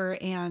come over,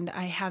 and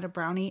I had a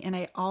brownie,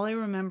 and all I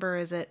remember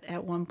is that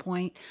at one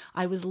point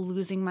I was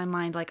losing my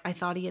mind. Like, I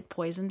thought he had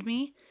poisoned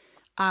me.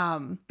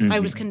 I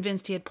was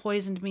convinced he had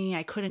poisoned me.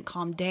 I couldn't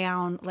calm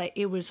down. Like,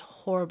 it was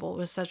horrible. It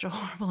was such a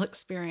horrible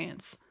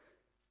experience.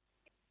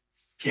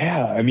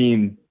 Yeah. I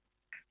mean,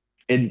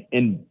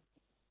 and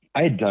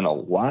I had done a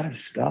lot of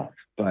stuff,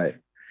 but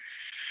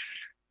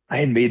I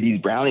had made these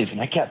brownies, and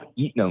I kept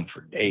eating them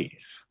for days,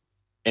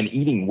 and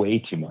eating way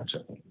too much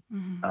of them.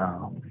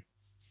 Mm-hmm.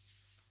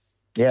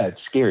 Yeah,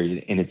 it's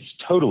scary, and it's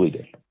totally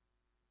different,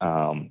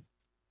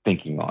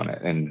 thinking on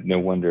it. And no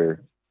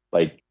wonder,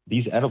 like,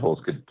 these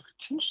edibles could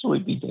potentially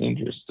be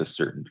dangerous to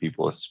certain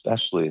people,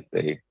 especially if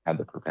they have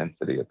the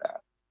propensity of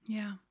that.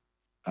 Yeah.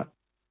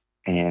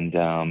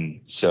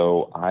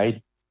 So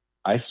I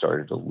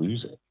started to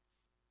lose it.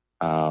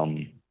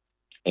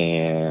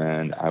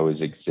 And I was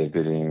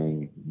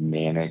exhibiting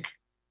manic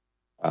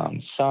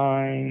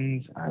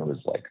signs. I was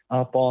like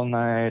up all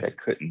night. I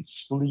couldn't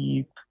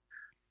sleep.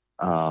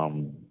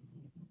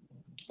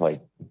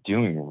 Like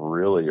doing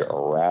really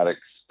erratic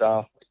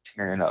stuff, like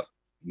tearing up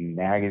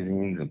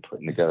magazines and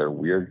putting together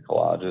weird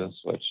collages,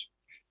 which,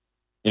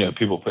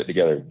 people put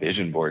together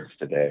vision boards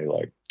today.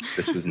 Like,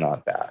 this is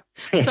not that.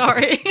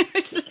 Sorry.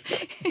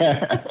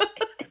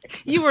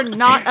 You were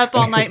not up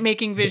all night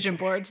making vision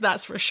boards,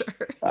 that's for sure.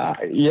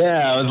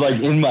 Yeah, I was like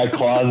in my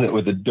closet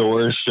with the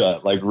door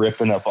shut, like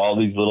ripping up all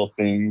these little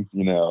things,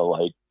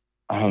 like,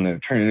 I don't know,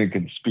 turning into a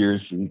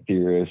conspiracy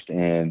theorist.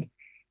 And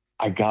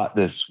I got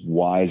this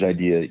wise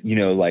idea,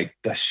 like,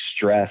 the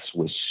stress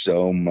was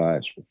so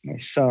much with my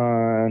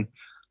son,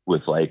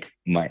 with like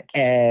my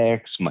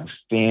ex, my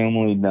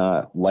family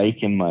not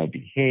liking my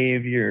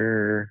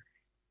behavior,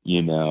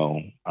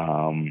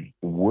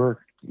 work,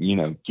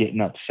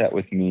 getting upset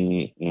with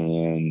me.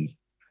 And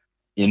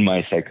in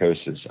my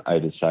psychosis, I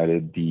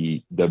decided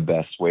the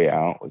best way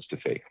out was to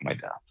fake my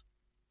death.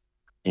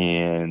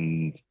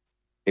 And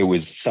it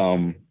was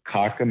some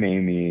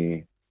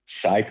cockamamie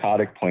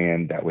psychotic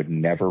plan that would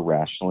never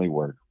rationally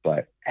work.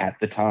 But at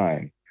the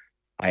time,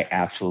 I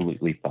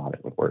absolutely thought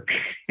it would work.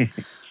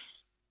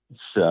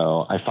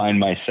 So I find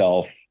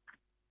myself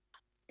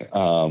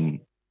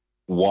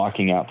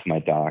walking out to my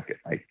dock at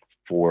like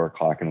 4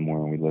 o'clock in the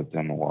morning. We lived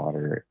on the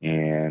water,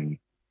 and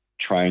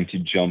trying to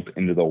jump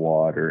into the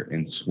water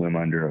and swim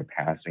under a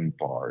passing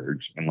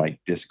barge and like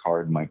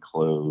discard my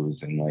clothes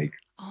and like,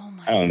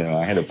 I don't know.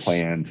 I had a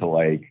plan to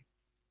like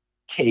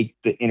take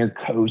the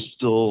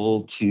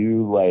intercoastal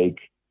to like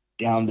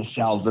down to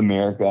South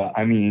America.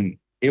 I mean,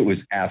 it was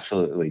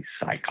absolutely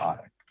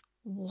psychotic.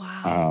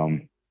 Wow.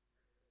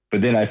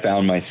 But then I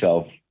found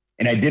myself,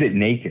 and I did it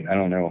naked. I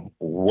don't know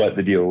what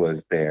the deal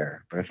was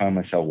there, but I found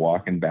myself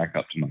walking back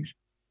up to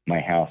my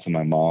house, and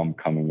my mom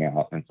coming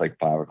out, and it's like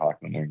 5 o'clock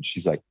in the morning.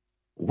 She's like,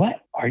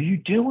 "What are you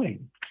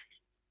doing?"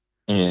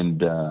 And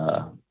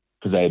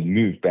because I had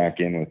moved back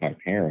in with my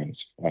parents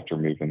after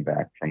moving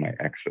back from my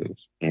exes,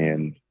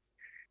 and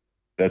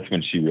that's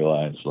when she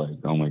realized, like,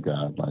 oh my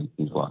God, like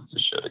he's lost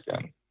his shit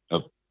again.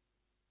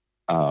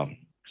 Oh,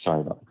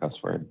 sorry about the cuss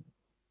word.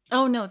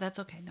 Oh no, that's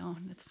okay. No,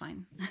 that's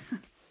fine.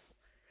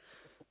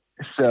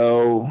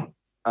 So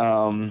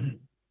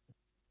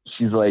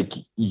she's like,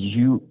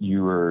 you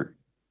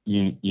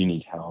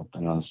need help.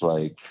 And I was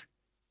like,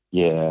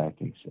 yeah, I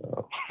think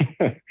so.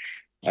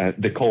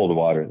 The cold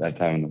water at that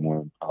time in the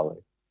morning probably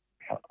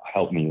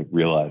helped me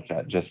realize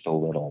that just a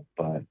little.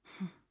 But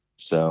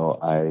so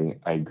I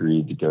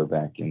agreed to go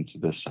back into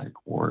the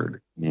psych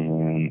ward,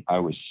 and I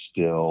was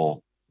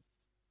still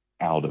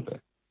out of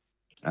it.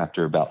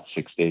 After about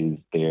 6 days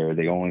there,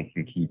 they only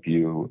can keep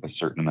you a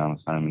certain amount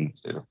of time in the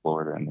state of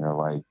Florida. And they're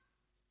like,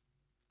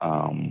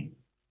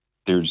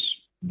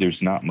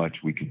 there's not much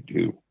we could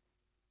do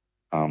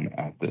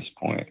at this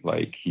point.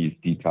 Like, he's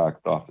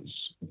detoxed off his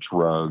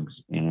drugs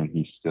and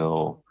he's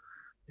still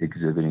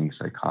exhibiting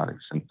psychotic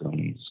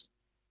symptoms.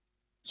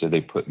 So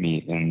they put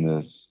me in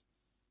this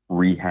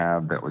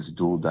rehab that was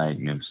dual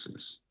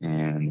diagnosis,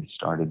 and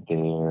started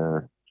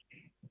there.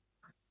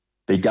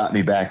 They got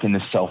me back into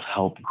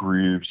self-help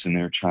groups, and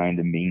they were trying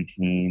to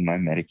maintain my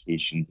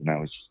medications, and I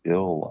was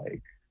still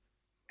like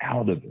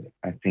out of it.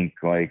 I think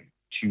like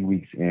 2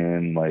 weeks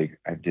in, like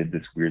I did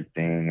this weird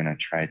thing, and I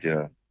tried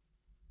to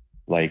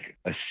like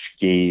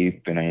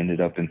escape, and I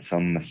ended up in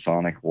some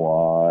Masonic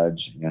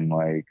lodge, and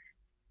like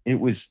it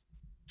was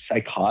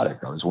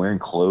psychotic. I was wearing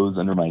clothes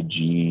under my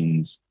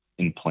jeans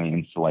in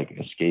plans to like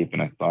escape,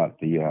 and I thought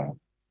the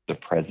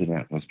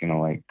president was gonna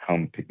like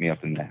come pick me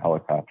up in the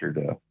helicopter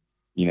to,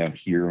 you know,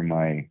 hear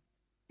my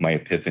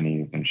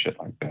epiphanies and shit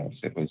like this.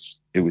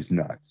 It was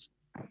nuts.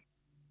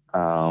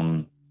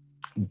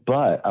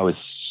 But I was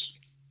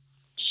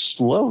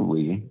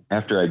slowly,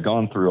 after I'd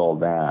gone through all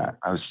that,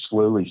 I was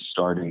slowly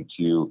starting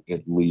to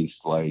at least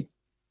like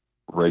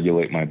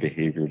regulate my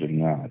behavior to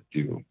not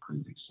do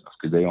crazy stuff,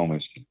 because they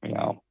almost kicked me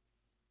out.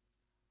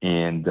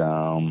 And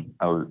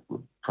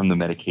from the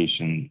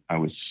medication, I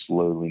was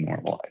slowly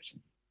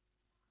normalizing.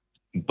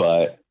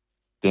 But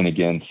then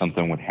again,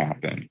 something would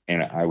happen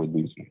and I would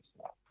lose my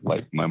stuff.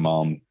 Like my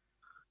mom,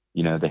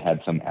 you know, they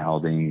had some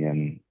outing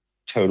and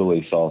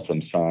totally saw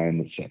some sign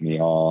that set me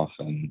off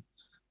and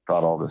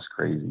thought all this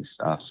crazy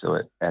stuff.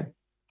 So at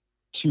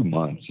 2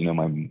 months, you know,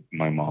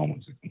 my mom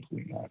was a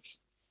complete nuts.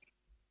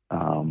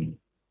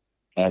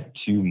 At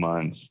 2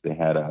 months, they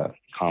had a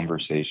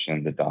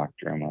conversation, the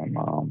doctor and my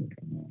mom,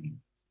 and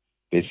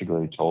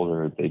basically told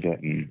her they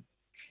didn't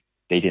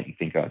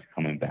think I was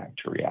coming back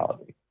to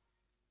reality,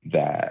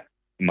 that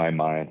my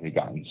mind had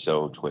gotten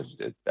so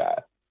twisted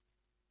that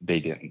they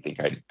didn't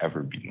think I'd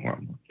ever be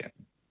normal again.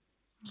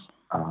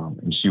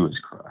 And she was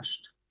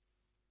crushed.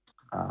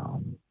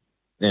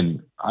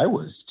 And I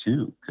was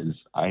too, because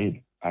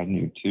I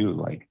knew too,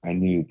 like I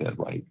knew that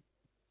like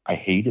I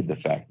hated the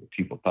fact that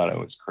people thought I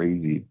was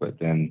crazy, but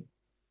then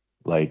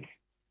like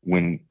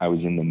when I was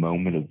in the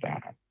moment of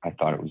that, I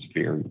thought it was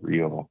very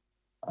real.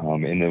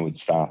 And then would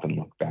stop and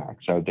look back.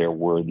 So there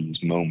were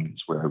these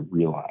moments where I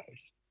realized,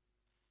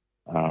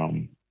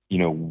 you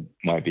know,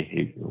 my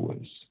behavior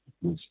was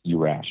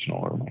irrational,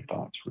 or my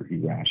thoughts were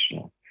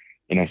irrational.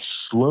 And I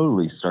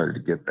slowly started to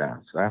get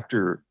that. So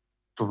after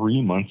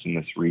 3 months in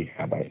this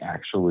rehab, I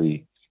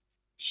actually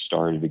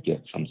started to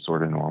get some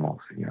sort of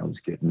normalcy. I was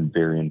getting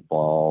very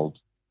involved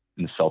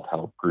in the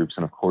self-help groups.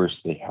 And of course,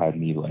 they had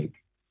me like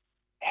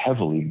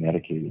heavily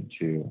medicated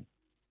too,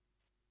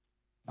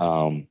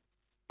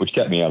 which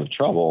kept me out of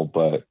trouble,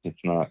 but it's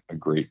not a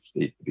great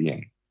state to be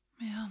in.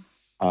 Yeah.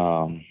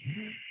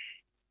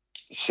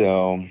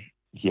 So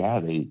yeah,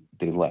 they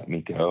let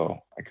me go.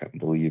 I couldn't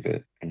believe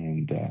it.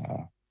 And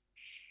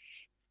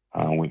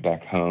I went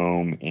back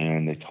home,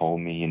 and they told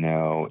me, you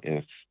know,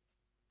 if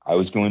I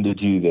was going to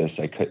do this,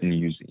 I couldn't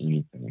use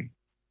anything.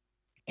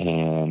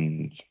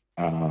 And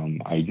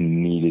I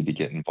needed to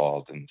get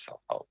involved in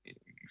self-help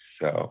meetings.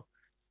 So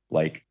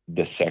like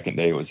the second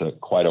day was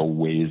quite a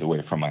ways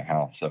away from my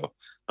house. So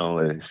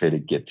They say to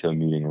get to a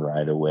meeting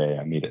right away.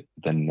 I meet it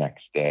the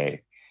next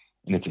day.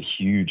 And it's a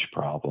huge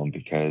problem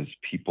because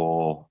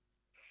people,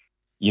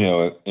 you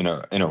know, in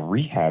a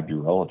rehab,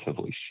 you're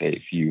relatively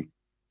safe. You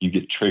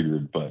get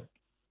triggered, but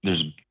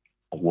there's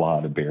a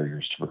lot of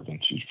barriers to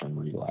prevent you from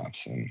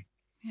relapsing.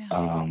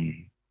 Yeah.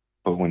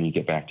 But when you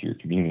get back to your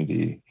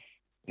community,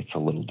 it's a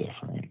little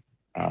different.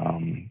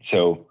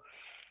 So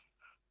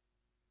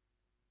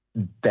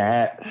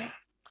that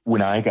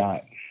when I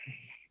got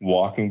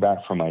walking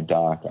back from my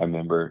doc, I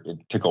remember it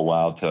took a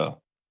while to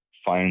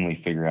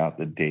finally figure out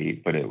the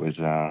date, but it was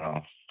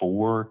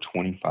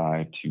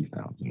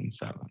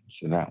 4/25/2007.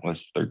 So that was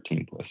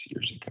 13 plus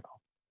years ago.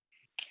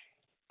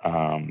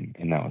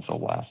 And that was the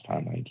last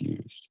time I'd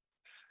used.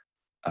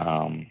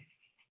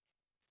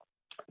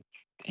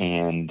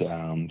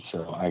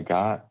 So I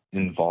got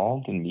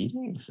involved in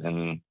meetings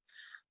and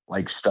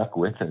like stuck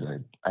with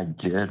it. I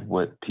did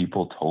what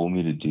people told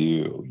me to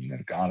do, you know,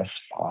 got a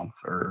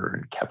sponsor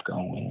and kept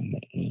going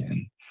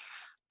and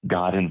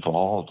got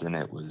involved, and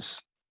it was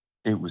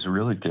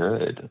really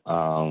good.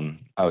 I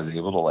was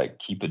able to like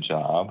keep a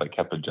job. I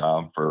kept a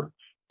job for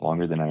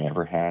longer than I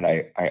ever had.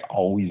 I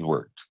always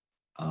worked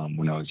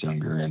when I was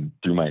younger, and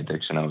through my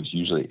addiction, I was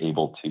usually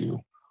able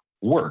to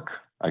work.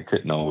 I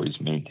couldn't always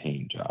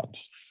maintain jobs.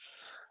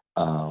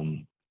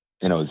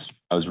 And I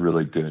was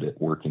really good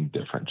at working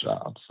different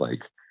jobs.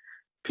 Like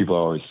people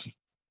always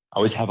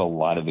have a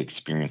lot of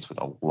experience with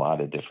a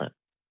lot of different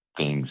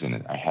things,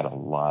 and I had a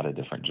lot of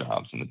different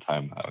jobs in the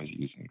time I was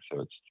using.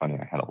 So it's funny,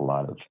 I had a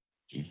lot of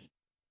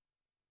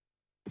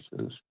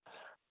places,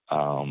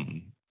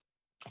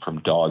 from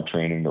dog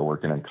training to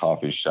working in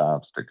coffee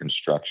shops to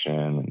construction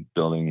and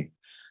building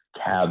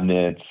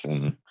cabinets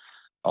and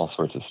all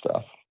sorts of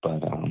stuff.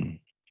 But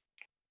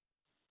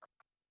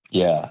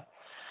yeah,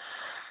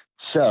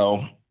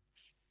 so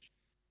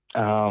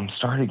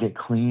started to get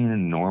clean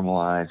and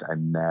normalized. I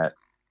met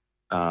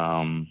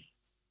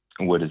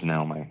what is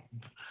now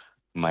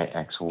my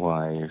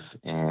ex-wife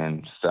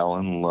and fell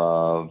in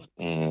love,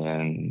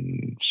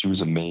 and she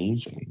was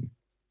amazing.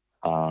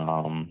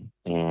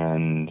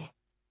 And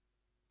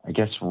I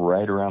guess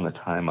right around the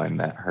time I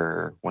met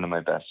her, one of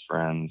my best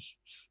friends,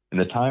 and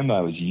the time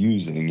I was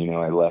using, you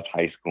know, I left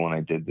high school and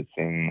I did the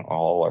thing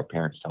all our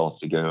parents tell us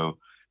to go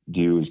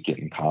do is get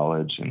in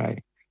college. And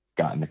I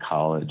got into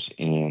college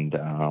and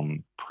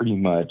pretty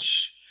much,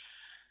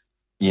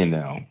 you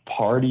know,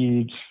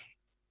 partied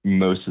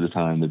most of the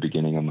time the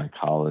beginning of my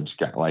college,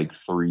 got like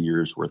 3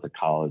 years worth of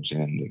college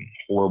and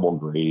horrible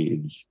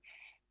grades,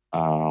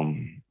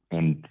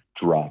 and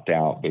dropped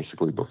out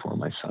basically before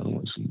my son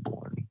was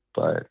born.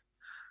 But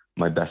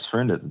my best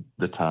friend at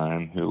the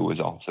time, who was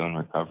also in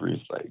recovery,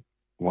 is like,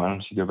 why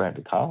don't you go back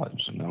to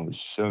college? And I was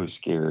so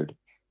scared.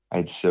 I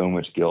had so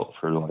much guilt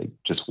for like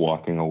just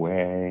walking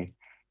away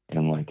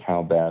and like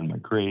how bad my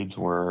grades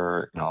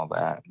were and all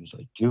that. He's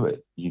like, do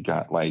it. You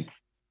probably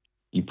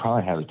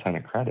have a ton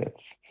of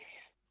credits.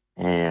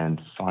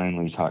 And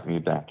finally talked me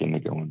back into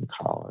going to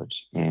college.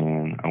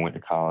 And I went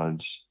to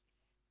college.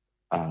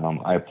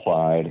 I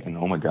applied, and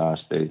oh my gosh,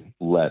 they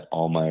let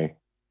all my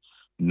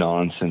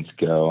nonsense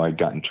go. I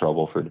got in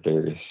trouble for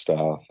various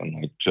stuff and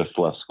like just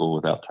left school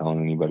without telling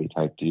anybody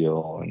type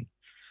deal.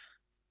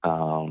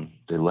 And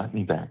they let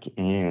me back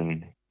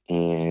in.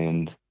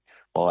 And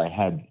while I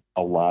had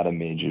a lot of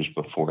majors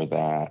before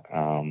that,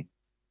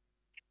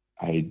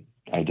 I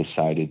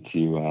decided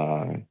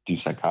to do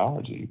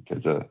psychology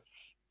because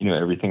you know,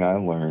 everything I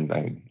learned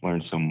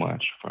so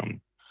much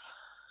from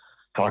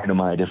talking to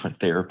my different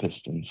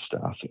therapists and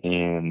stuff.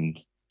 And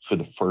for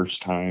the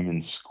first time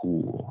in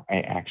school,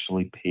 I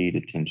actually paid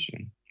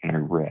attention and I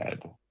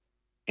read,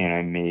 and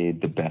I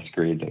made the best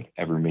grades I've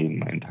ever made in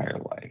my entire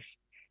life.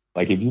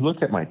 Like if you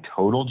look at my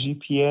total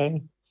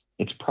GPA,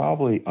 it's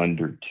probably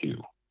under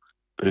 2.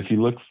 But if you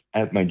look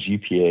at my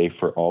GPA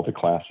for all the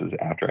classes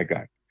after I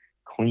got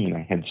clean,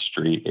 I had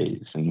straight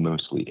A's and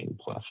mostly A+.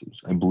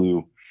 I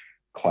blew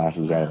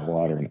classes out of the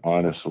water, and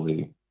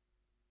honestly,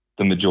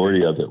 the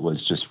majority of it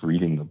was just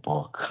reading the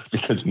book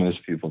because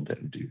most people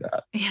didn't do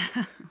that.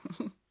 Yeah.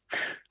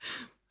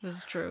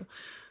 That's true.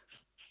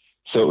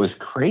 So it was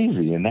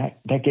crazy, and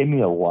that gave me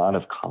a lot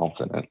of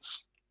confidence.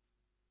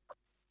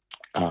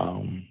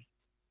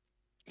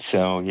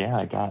 So yeah,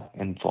 I got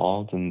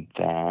involved in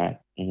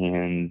that,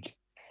 and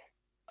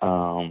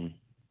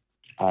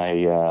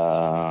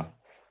I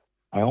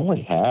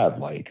only had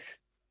like,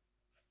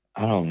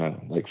 I don't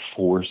know, like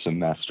 4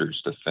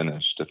 semesters to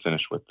finish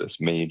with this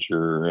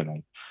major, and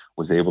I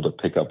was able to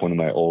pick up one of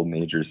my old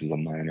majors as a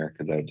minor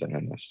because I had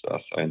done this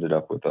stuff. So I ended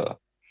up with a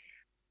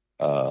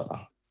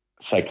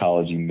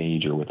psychology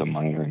major with a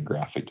minor in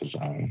graphic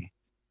design,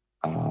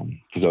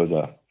 because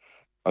I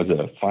was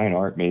a fine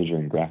art major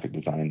and graphic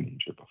design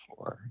major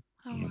before.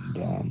 Oh.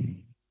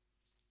 And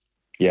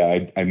yeah,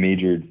 I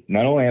majored.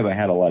 Not only have I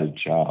had a lot of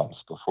jobs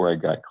before I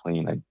got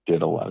clean, I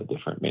did a lot of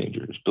different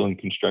majors: building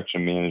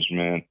construction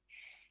management,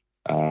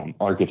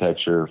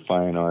 architecture,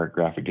 fine art,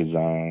 graphic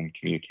design,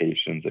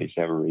 communications. I used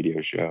to have a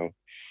radio show.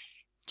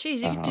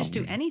 Geez, you could just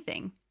do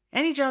anything.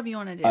 Any job you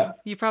want to do.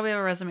 You probably have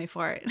a resume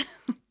for it.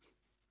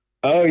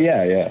 Oh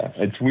yeah, yeah.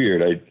 It's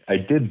weird. I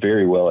did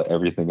very well at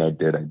everything I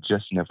did. I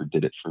just never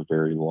did it for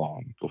very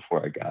long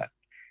before I got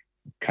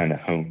kind of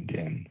honed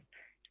in.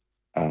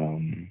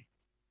 Um,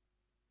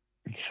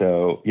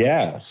 so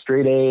yeah,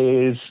 straight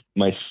A's.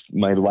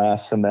 My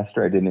last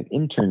semester, I did an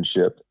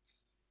internship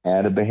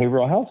at a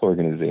behavioral health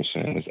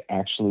organization. It was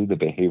actually the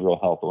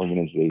behavioral health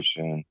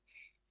organization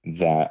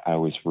that I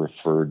was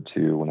referred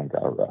to when I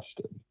got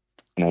arrested,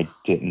 and I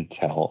didn't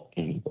tell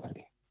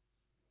anybody.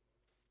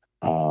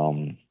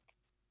 Um,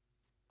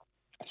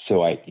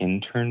 so I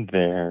interned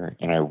there,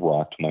 and I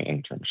rocked my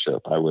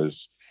internship. I was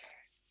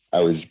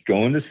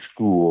going to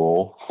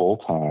school full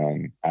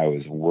time. I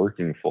was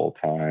working full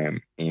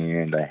time,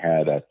 and I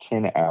had a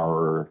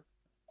 10-hour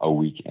a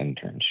week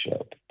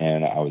internship,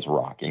 and I was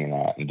rocking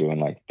that and doing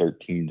like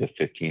 13 to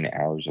 15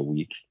 hours a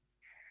week.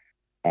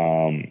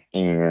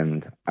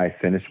 And I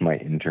finished my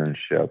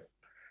internship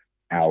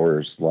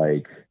hours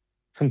like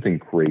something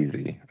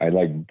crazy. I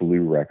like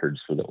blew records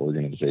for the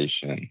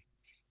organization,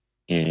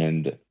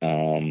 and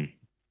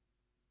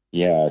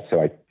yeah,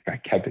 so I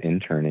kept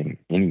interning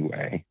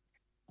anyway.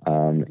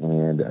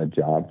 And a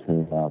job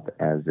came up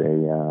as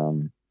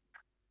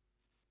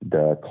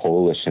the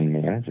coalition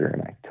manager,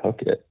 and I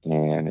took it.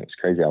 And it's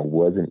crazy. I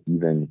wasn't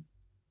even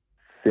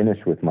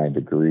finished with my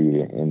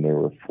degree, and they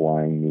were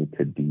flying me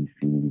to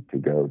DC to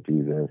go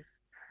do this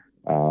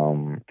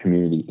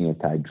Community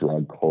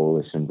Anti-Drug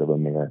Coalitions of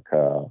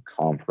America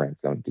conference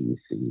on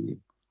DC.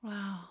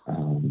 Wow.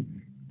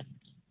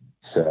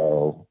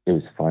 So it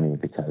was funny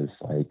because,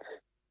 like,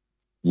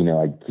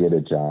 I get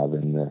a job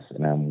in this,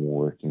 and I'm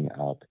working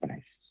up, and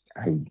I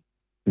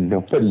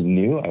nobody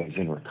knew I was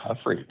in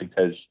recovery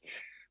because,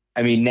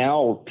 I mean,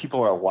 now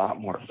people are a lot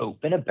more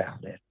open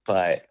about it,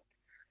 but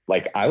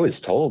like I was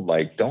told,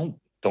 like, don't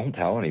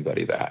tell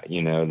anybody that,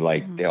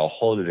 like they'll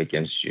hold it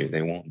against you.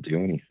 They won't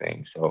do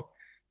anything. So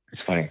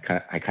it's funny.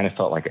 I kind of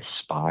felt like a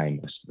spy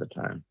most of the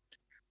time.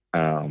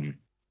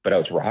 But I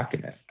was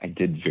rocking it. I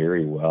did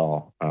very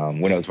well.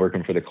 When I was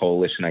working for the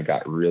coalition, I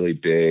got really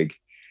big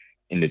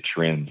into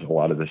trends. A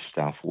lot of the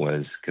stuff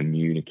was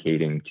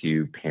communicating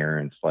to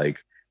parents, like,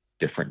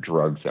 different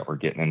drugs that were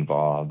getting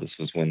involved. This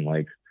was when,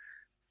 like,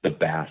 the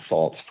bath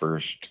salts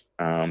first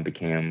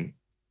became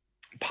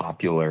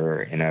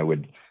popular, and I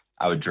would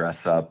dress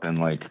up in,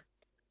 like,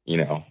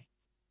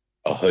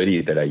 a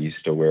hoodie that I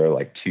used to wear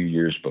like 2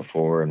 years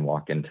before and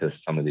walk into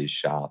some of these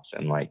shops,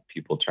 and like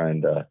people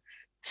trying to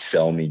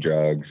sell me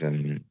drugs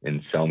and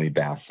sell me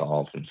bath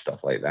salts and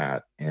stuff like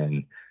that.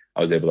 And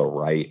I was able to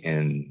write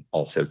and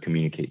also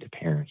communicate to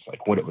parents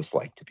like what it was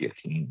like to be a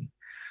teen.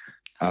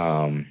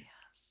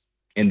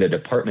 In the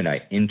department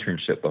I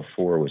internship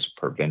before was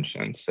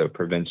prevention. So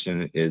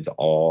prevention is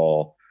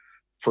all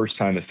first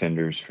time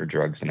offenders for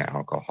drugs and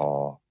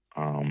alcohol.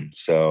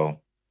 So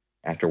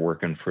after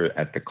working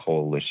at the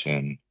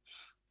coalition,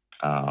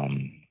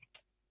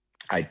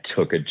 I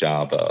took a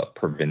job, a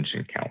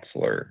prevention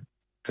counselor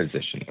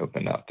position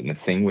opened up. And the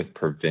thing with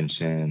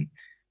prevention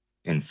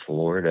in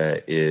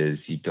Florida is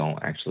you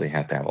don't actually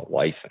have to have a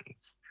license.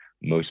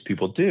 Most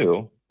people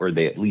do, or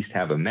they at least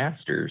have a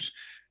master's,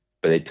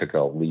 but they took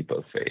a leap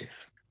of faith.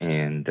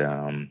 And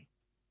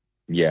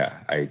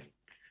yeah, I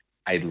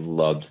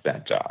loved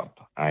that job.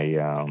 It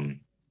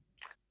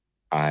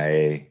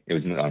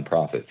was a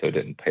nonprofit, so it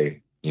didn't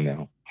pay,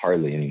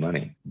 hardly any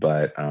money.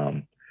 But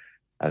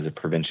as a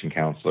prevention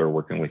counselor,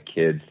 working with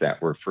kids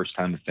that were first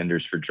time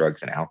offenders for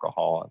drugs and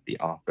alcohol at the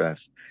office,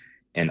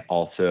 and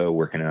also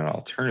working at an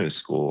alternative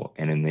school.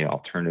 And in the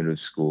alternative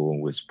school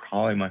was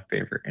probably my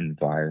favorite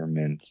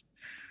environment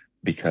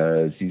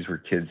because these were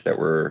kids that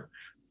were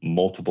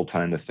multiple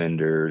time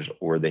offenders,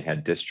 or they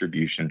had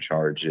distribution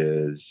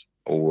charges,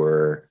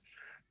 or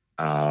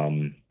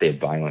they had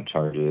violent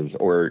charges,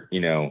 or,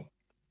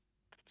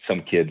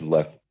 some kid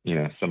left,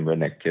 some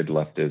redneck kid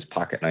left his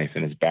pocket knife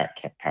in his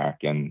backpack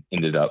and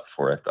ended up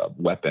for a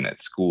weapon at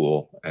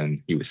school,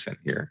 and he was sent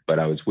here. But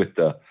I was with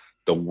the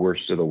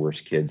worst of the worst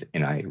kids,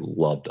 and I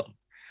loved them.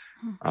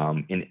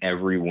 In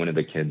every one of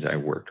the kids I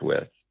worked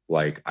with,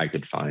 like, I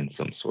could find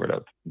some sort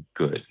of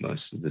good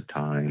most of the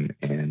time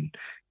and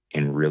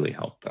really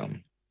help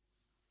them.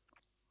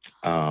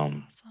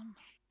 Awesome.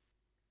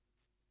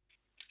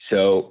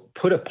 So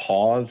put a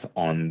pause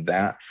on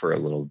that for a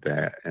little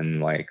bit,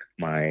 and like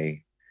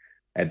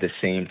at the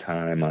same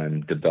time,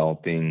 I'm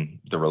developing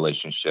the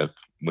relationship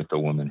with the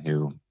woman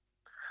who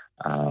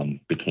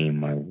became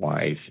my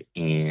wife,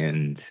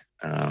 and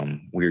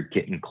we're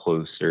getting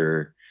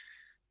closer.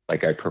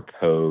 Like, I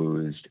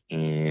proposed,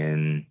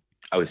 and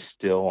I was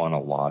still on a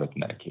lot of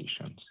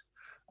medications.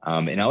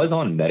 And I was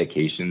on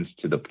medications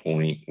to the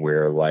point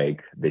where,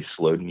 like, they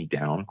slowed me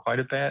down quite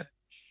a bit.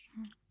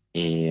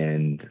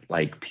 And,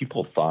 like,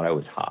 people thought I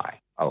was high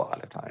a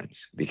lot of times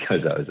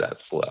because I was that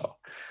slow.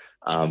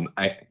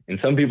 And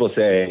some people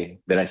say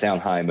that I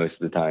sound high most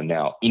of the time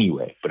now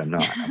anyway, but I'm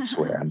not. I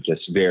swear. I'm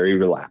just very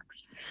relaxed.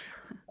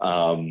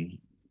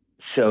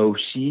 So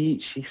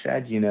she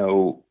said,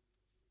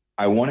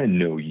 I want to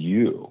know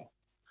you.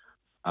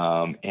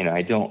 And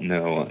I don't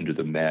know under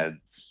the meds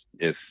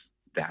if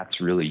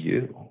that's really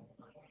you.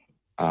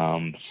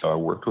 So I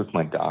worked with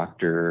my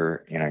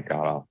doctor and I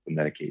got off the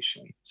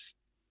medications.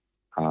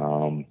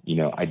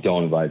 I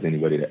don't advise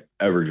anybody to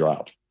ever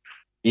drop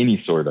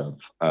any sort of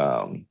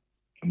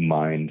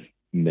mind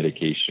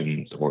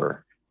medications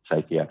or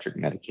psychiatric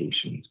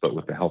medications, but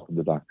with the help of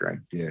the doctor, I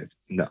did.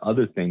 And the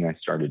other thing I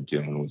started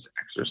doing was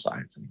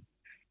exercising.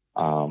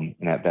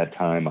 And at that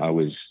time, I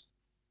was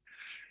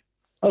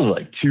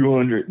like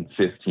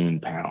 215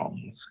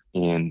 pounds,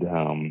 and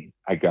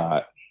I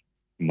got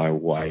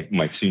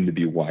my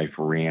soon-to-be wife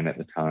ran at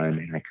the time,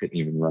 and I couldn't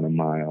even run a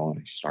mile, and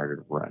I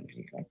started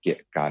running. I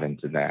got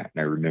into that,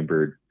 and I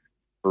remembered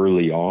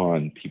early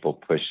on people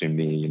pushing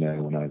me,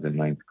 when I was in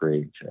ninth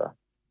grade to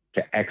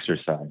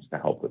exercise to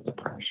help with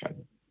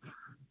depression.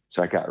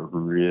 So I got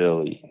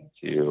really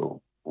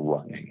into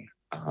running.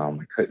 I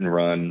couldn't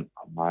run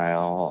a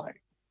mile. I,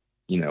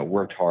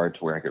 worked hard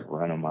to where I could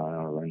run a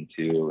mile, run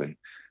two, and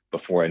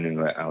before I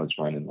knew it, I was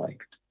running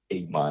like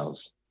 8 miles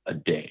a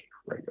day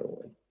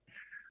regularly.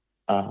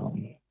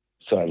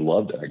 So I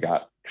loved it. I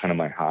got kind of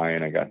my high,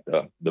 and I got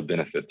the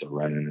benefits of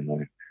running,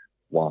 and I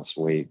lost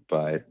weight,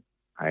 but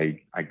I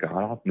got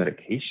off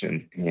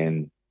medication,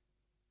 and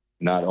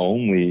not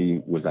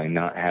only was I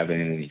not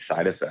having any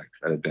side effects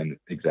that had been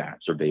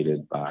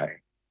exacerbated by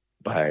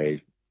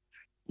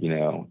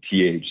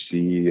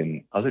THC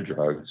and other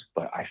drugs,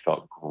 but I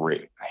felt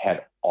great. I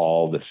had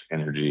all this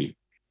energy,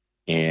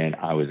 and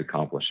I was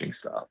accomplishing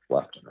stuff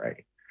left and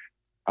right.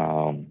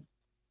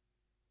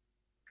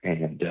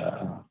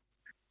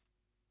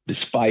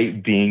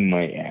 Despite being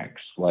my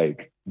ex,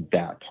 like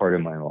that part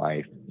of my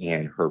life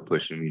and her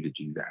pushing me to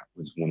do that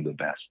was one of the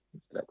best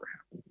things that ever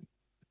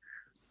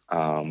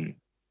happened.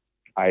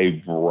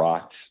 I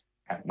rocked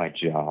at my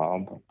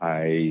job.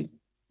 I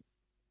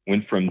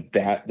went from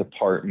that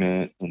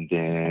department, and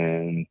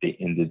then they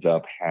ended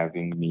up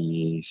having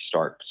me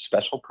start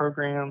special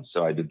programs.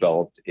 So I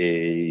developed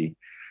it's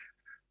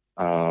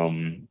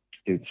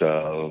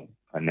a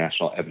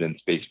national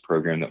evidence-based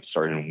program that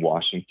started in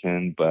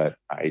Washington, but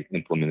I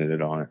implemented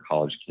it on a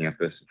college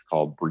campus. It's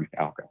called Brief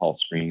Alcohol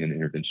Screening and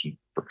Intervention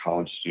for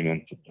College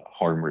Students. It's a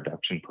harm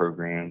reduction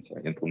program. So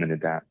I implemented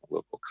that at a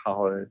local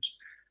college.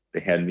 They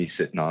had me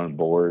sitting on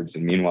boards,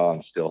 and meanwhile,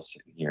 I'm still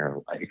sitting here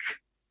like,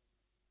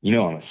 I'm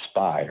a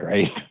spy,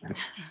 right?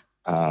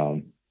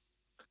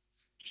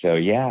 So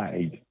yeah,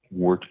 I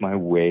worked my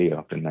way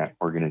up in that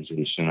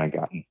organization. I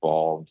got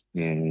involved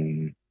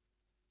in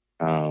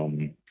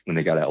when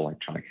they got an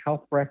electronic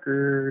health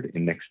record,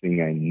 and next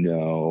thing I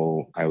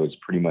know, I was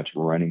pretty much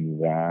running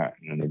that,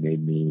 and they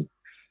made me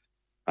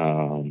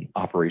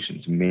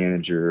operations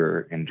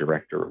manager and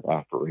director of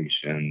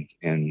operations.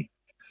 And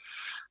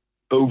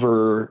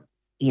over,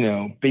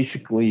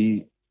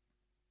 basically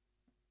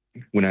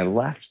when I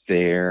left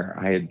there,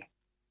 I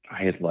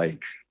had like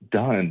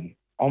done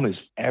almost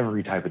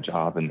every type of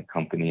job in the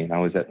company, and I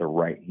was at the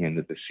right hand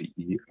of the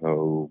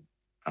CEO.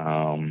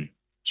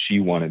 She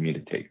wanted me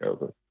to take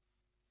over.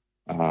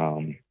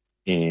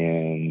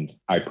 And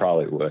I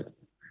probably would.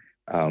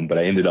 But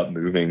I ended up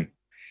moving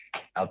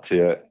out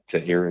to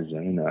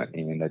Arizona,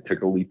 and I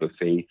took a leap of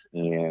faith,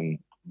 and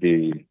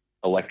the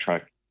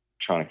electronic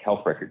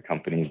health record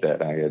company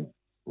that I had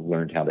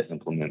learned how to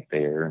implement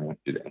there and went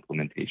through the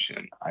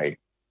implementation, I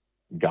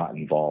got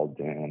involved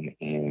in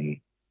and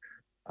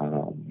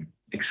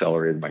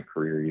accelerated my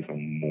career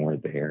even more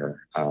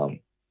there.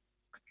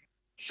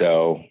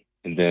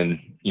 And then,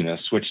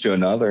 switched to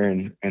another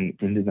and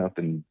ended up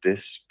in this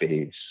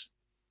space.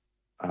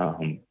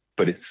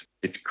 But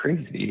it's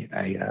crazy.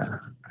 I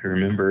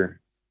remember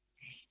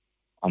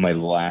on my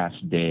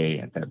last day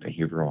at that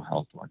behavioral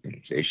health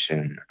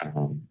organization,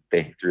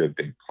 they threw a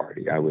big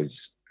party.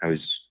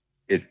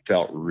 It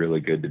felt really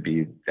good to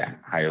be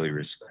that highly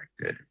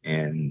respected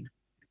and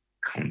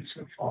come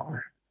so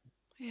far.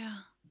 Yeah.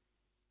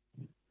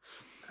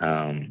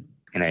 And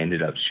I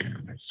ended up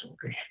sharing my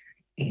story.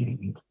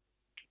 And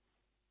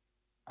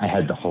I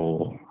had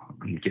I'm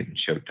getting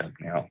choked up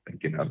now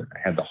thinking of it. I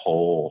had the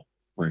whole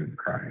room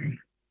crying.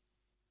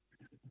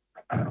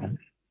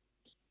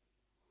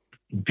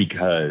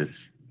 Because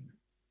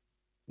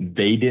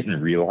they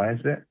didn't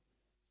realize it,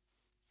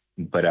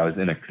 but I was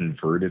in a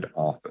converted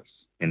office.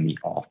 In the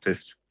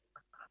office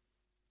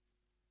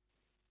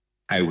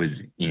I was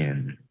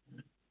in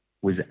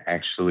was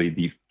actually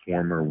the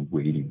former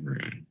waiting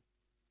room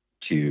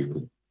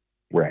to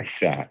where I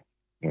sat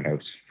when I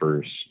was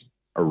first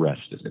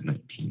arrested at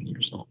 19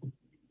 years old.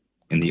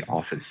 And the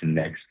office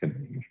next to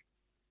me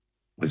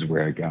was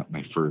where I got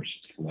my first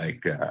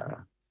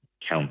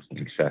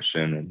counseling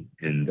session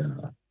and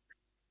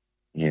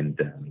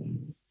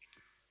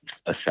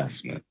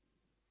assessment.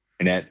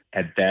 And at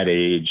that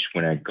age,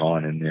 when I'd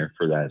gone in there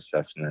for that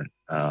assessment,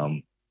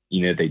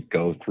 they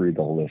go through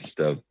the list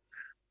of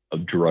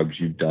drugs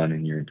you've done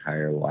in your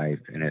entire life.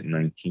 And at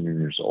 19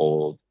 years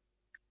old,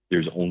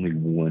 there's only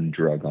one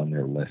drug on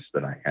their list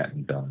that I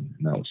hadn't done,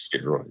 and that was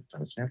steroids. I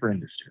was never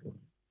into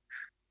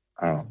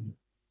steroids.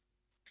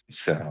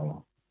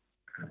 So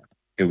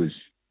it was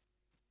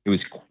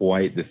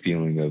quite the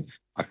feeling of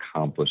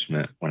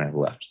accomplishment when I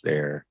left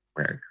there.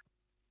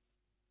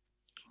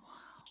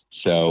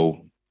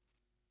 So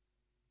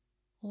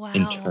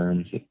in Wow.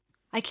 terms of,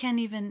 I can't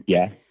even,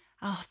 yeah,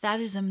 oh, that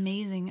is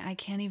amazing. I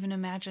can't even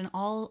imagine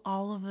all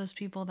of those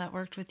people that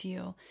worked with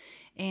you,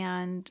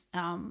 and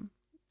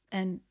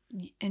and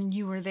and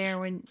you were there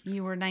when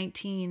you were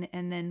 19,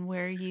 and then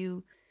where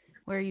you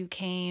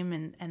came,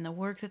 and the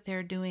work that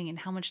they're doing and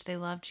how much they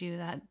loved you.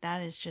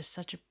 That is just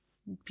such a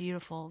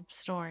beautiful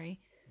story.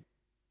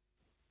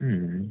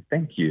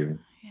 thank you.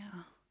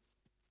 Yeah.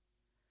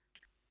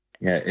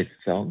 Yeah, it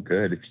felt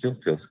good. It still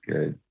feels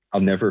good. I'll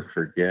never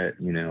forget,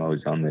 I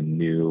was on the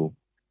new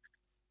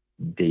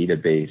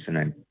database and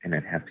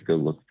I'd have to go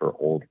look for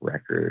old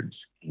records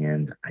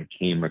and I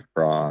came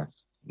across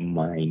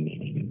my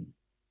name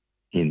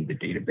in the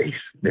database,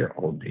 their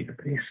old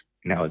database.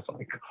 And I was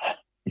like,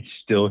 it's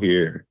still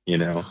here, Oh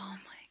my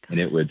and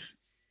it was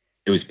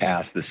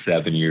past the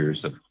 7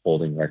 years of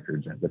holding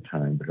records at the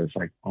time, but it was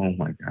like, oh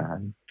my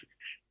God,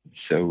 it's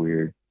so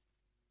weird.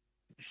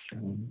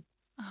 So,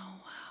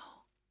 Oh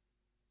wow.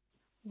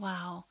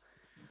 Wow.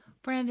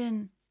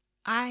 Brandon,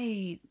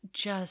 I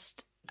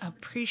just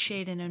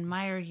appreciate and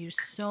admire you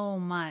so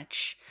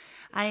much.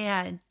 I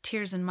had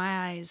tears in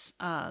my eyes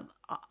a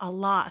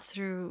lot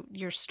through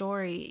your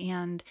story,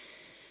 and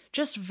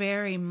just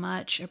very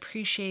much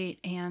appreciate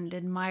and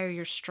admire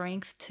your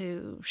strength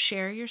to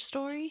share your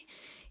story,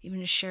 even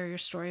to share your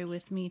story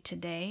with me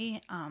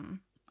today.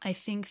 I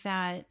think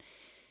that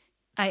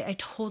I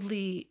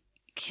totally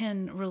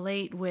can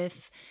relate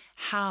with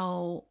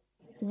how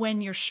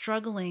when you're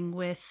struggling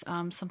with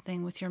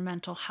something with your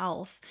mental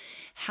health,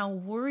 how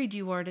worried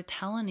you are to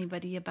tell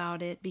anybody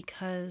about it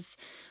because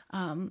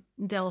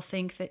they'll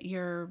think that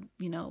you're,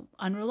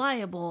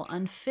 unreliable,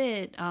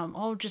 unfit,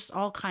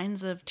 all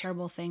kinds of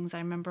terrible things. I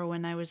remember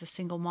when I was a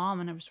single mom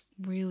and I was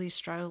really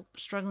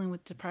struggling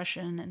with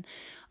depression and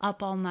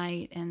up all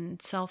night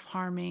and self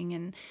harming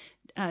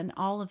and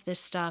all of this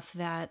stuff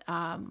that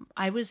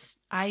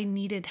I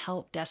needed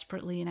help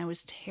desperately, and I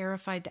was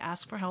terrified to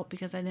ask for help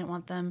because I didn't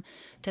want them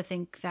to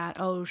think that,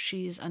 oh,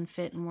 she's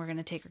unfit and we're going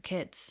to take her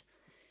kids,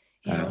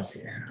 yeah.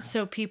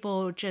 so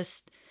people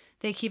just,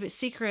 they keep it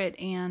secret,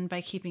 and by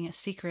keeping it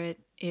secret,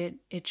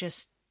 it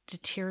just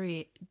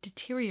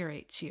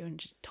deteriorates you and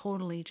just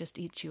totally just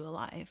eats you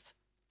alive.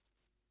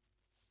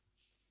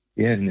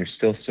 Yeah, and there's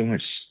still so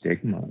much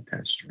stigma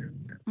attached to it.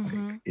 Like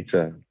Mm-hmm. it's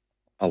a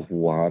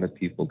lot of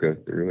people go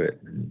through it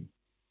and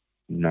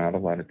not a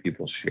lot of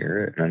people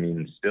share it. I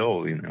mean,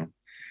 still,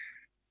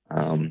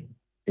 um,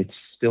 it's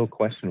still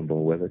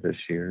questionable whether to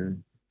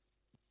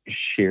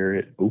share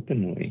it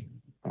openly.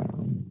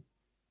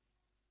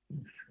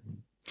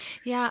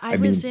 Yeah, I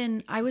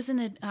mean, I was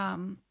in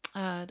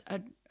a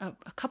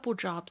couple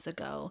jobs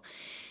ago,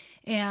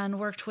 and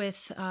worked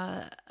with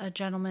a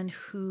gentleman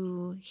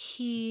who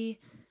he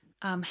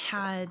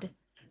had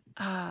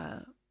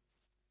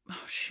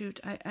oh shoot,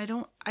 I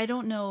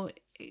don't know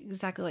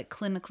exactly like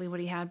clinically what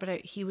he had,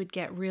 but he would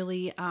get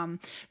really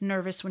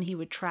nervous when he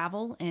would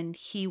travel, and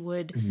he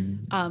would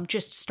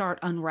just start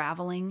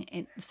unraveling,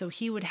 and so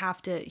he would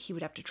have to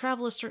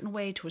travel a certain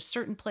way to a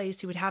certain place.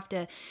 He would have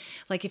to,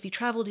 like, if he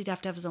traveled, he'd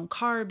have to have his own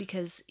car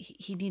because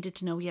he needed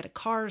to know he had a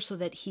car so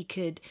that he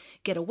could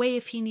get away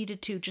if he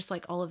needed to, just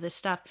like all of this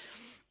stuff.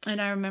 And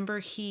I remember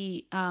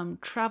he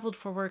traveled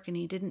for work, and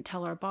he didn't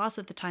tell our boss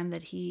at the time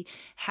that he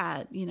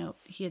had,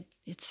 he had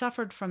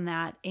suffered from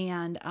that.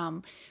 And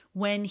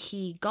when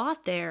he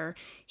got there,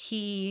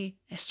 he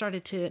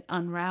started to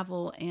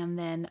unravel. And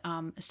then,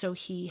 so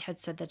he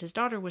had said that his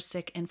daughter was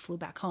sick and flew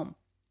back home.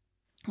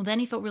 Well, then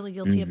he felt really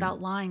guilty mhm.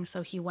 about lying.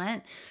 So he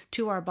went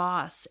to our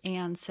boss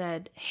and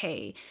said,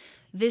 hey,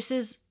 this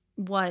is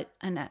what,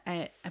 and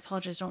I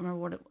apologize, I don't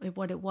remember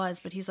what it was,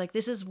 but he's like,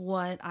 this is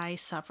what I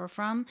suffer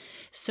from.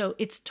 So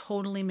it's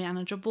totally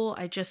manageable.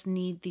 I just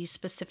need these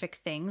specific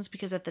things,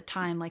 because at the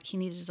time, like, he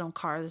needed his own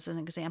car as an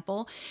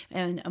example.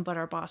 But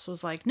our boss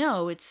was like,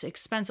 no, it's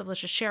expensive.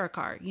 Let's just share a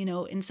car,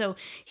 And so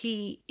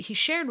he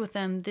shared with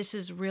them, this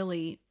is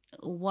really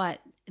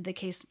what the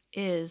case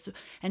is.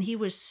 And he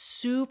was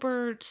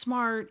super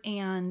smart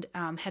and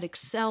had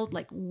excelled,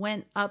 like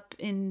went up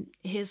in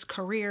his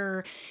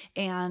career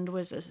and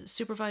was a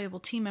super valuable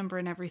team member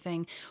and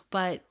everything.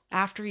 But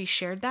after he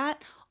shared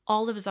that,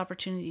 all of his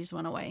opportunities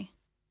went away.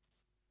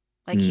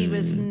 Like, he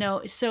was Mm.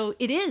 no, so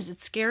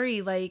it's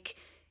scary. Like,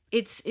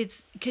 it's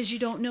because you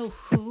don't know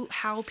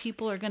how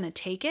people are going to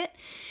take it.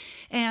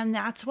 And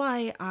that's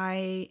why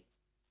I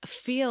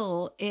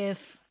feel,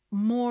 if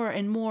more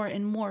and more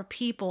and more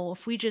people,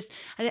 if we just,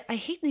 I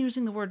hate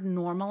using the word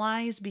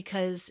normalize,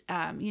 because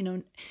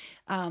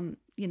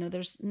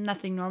there's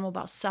nothing normal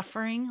about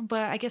suffering,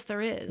 but I guess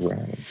there is.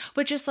 Right.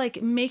 But just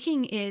like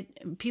making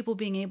it, people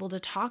being able to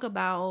talk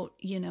about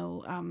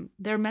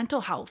their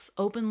mental health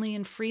openly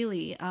and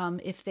freely,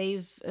 if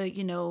they've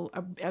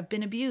have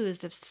been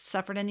abused, have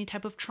suffered any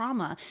type of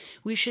trauma,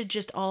 we should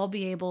just all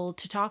be able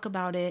to talk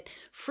about it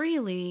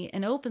freely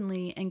and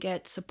openly and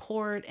get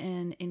support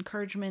and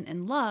encouragement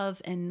and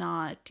love, and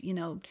not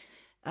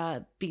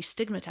be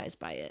stigmatized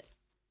by it.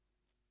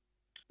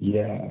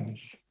 Yes.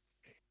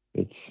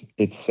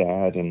 it's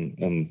sad,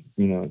 and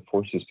it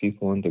forces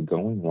people into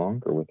going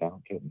longer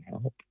without getting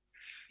help,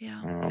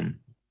 Yeah.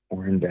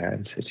 or in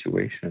bad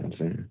situations.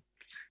 And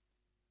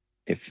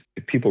if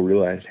people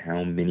realized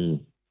how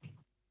many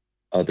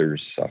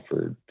others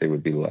suffered, they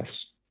would be less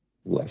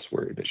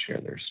worried to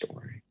share their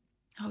story.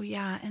 Oh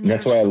yeah, and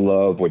that's why I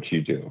love what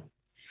you do.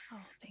 Oh,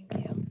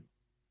 thank you.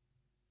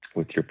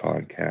 With your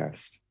podcast.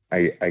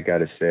 I got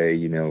to say,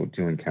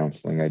 doing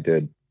counseling, I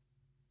did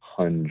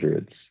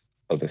hundreds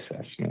of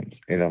assessments,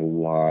 and a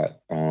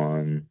lot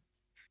on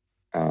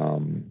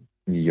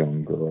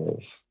young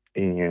girls,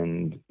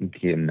 and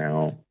the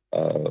amount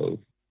of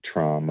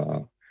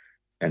trauma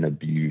and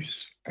abuse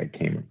I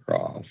came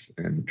across,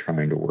 and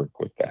trying to work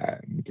with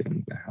that and get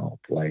them the help.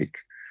 Like,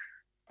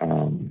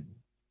 a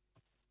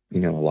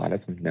lot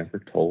of them never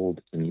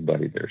told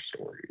anybody their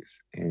stories,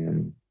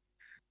 and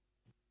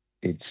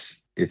it's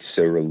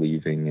so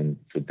relieving, and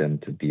for them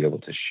to be able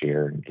to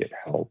share and get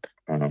help,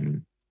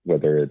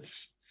 whether it's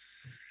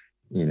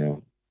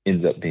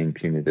ends up being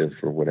punitive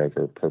for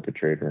whatever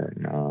perpetrator or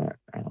not,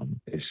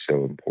 is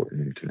so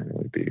important and can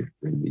really be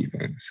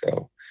relieving.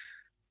 So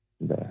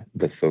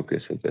the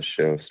focus of the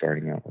show,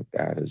 starting out with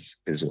that,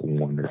 is a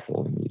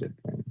wonderful and needed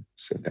thing.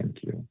 So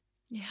thank you.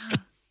 Yeah,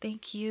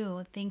 thank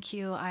you.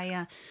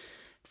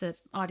 The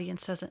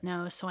audience doesn't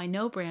know, so I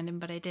know Brandon,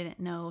 but I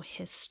didn't know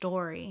his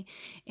story.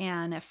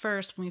 And at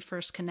first, when we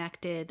first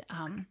connected,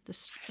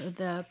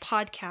 the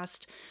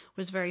podcast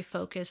was very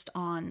focused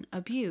on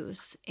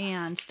abuse,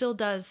 and still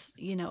does,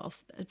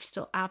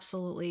 still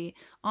absolutely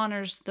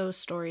honors those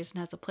stories and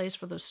has a place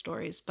for those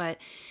stories. But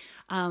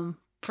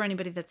for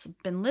anybody that's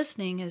been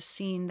listening, has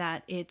seen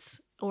that it's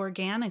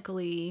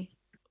organically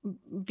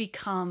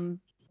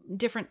become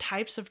different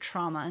types of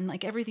trauma, and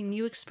like everything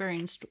you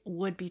experienced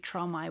would be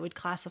trauma. I would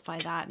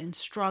classify that in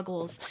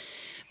struggles,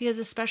 because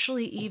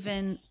especially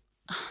even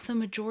the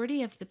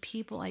majority of the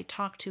people I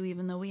talk to,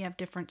 even though we have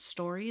different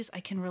stories, I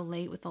can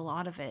relate with a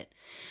lot of it,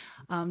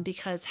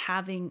 because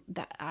having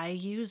that, I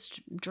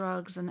used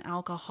drugs and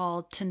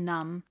alcohol to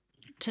numb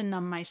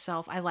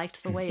myself. I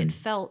liked the way it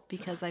felt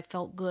because I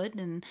felt good,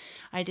 and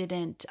I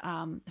didn't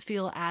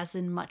feel as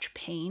in much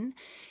pain.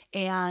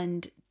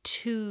 And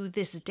to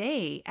this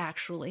day,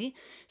 actually,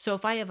 so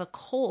if I have a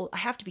cold, I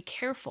have to be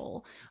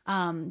careful,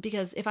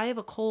 because if I have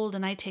a cold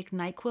and I take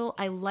NyQuil,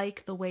 I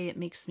like the way it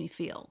makes me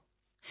feel.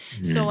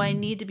 So I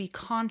need to be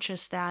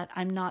conscious that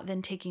I'm not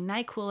then taking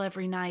NyQuil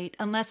every night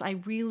unless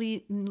I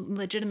really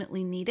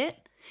legitimately need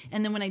it.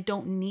 And then when I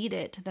don't need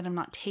it, then I'm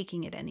not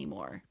taking it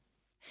anymore,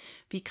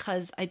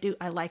 because I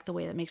like the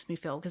way that makes me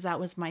feel, because that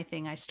was my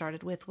thing I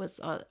started with,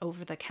 was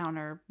over the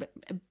counter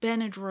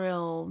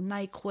Benadryl,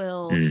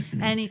 NyQuil,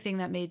 anything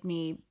that made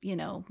me,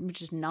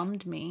 just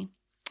numbed me,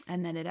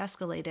 and then it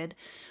escalated.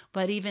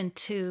 But even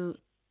to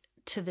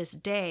this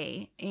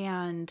day,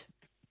 and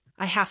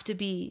I have to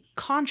be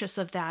conscious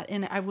of that.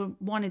 And I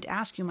wanted to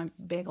ask you, my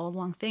big old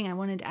long thing, I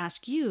wanted to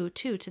ask you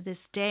too, to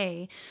this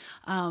day,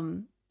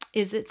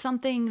 is it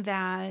something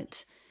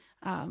that,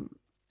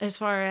 as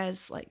far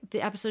as like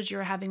the episodes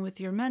you're having with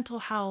your mental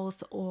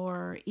health,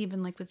 or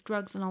even like with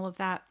drugs and all of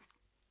that,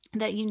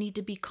 that you need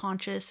to be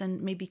conscious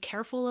and maybe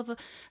careful of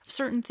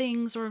certain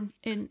things, or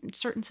in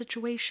certain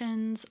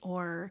situations,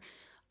 or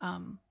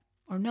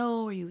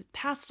no, are you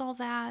past all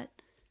that?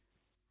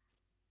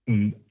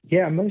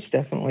 Yeah, most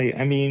definitely.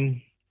 I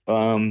mean,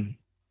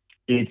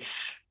 it's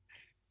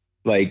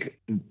like,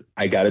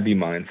 I got to be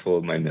mindful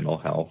of my mental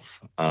health.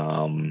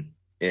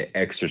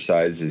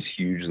 Exercise is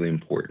hugely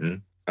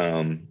important.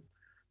 I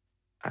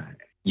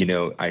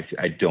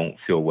don't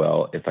feel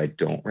well if I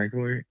don't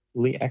regularly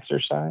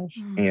exercise,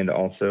 and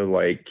also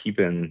like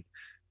keeping,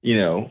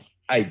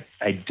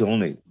 I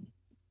don't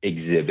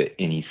exhibit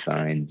any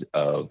signs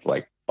of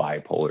like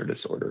bipolar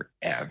disorder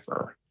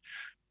ever,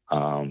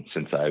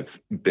 since I've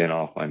been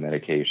off my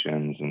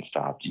medications and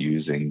stopped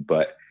using.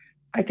 But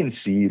I can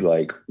see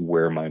like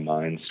where my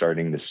mind's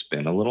starting to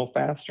spin a little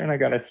faster, and I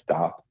got to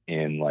stop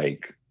and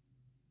like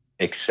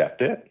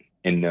accept it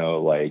and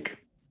know, like,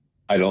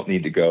 I don't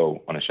need to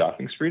go on a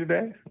shopping spree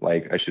today.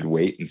 Like, I should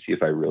wait and see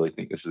if I really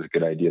think this is a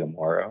good idea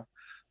tomorrow.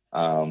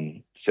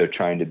 So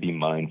trying to be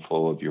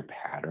mindful of your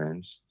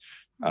patterns.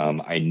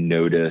 I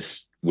noticed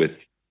with,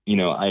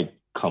 I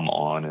come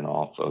on and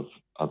off of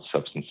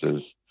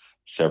substances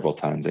several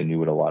times. I knew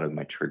what a lot of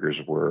my triggers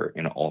were,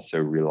 and also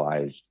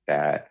realized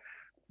that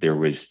there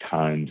was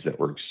times that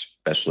were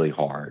especially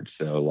hard.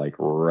 So like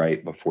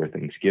right before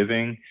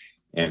Thanksgiving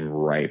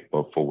and right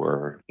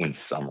before when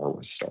summer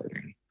was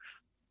starting.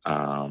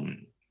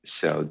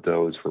 So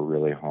those were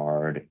really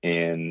hard.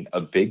 And a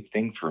big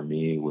thing for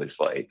me was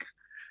like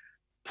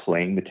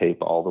playing the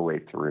tape all the way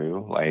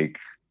through. Like,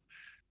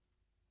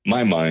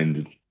 my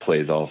mind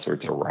plays all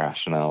sorts of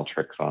rationale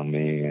tricks on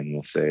me, and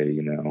will say,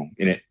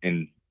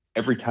 and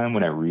every time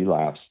when I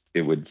relapsed,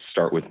 it would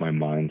start with my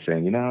mind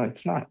saying,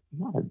 it's not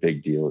a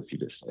big deal if you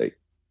just like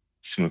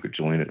smoke a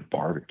joint at a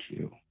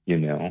barbecue,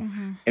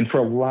 And for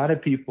a lot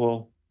of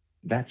people,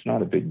 that's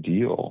not a big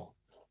deal.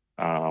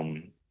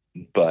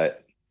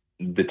 But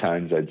the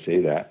times I'd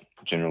say that,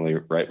 generally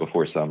right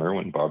before summer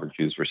when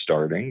barbecues were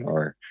starting,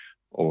 or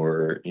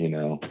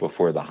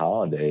before the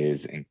holidays,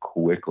 and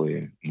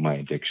quickly my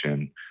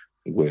addiction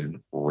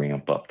would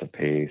ramp up the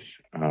pace.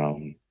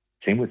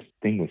 Thing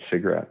with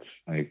cigarettes.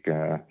 Like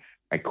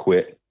I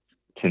quit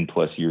 10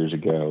 plus years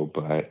ago,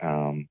 but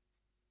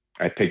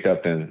I picked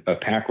up a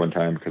pack one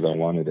time because I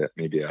wanted it,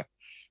 maybe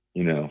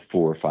 4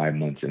 or 5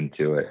 months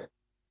into it,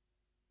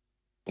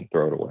 and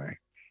throw it away.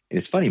 And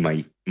it's funny,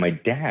 my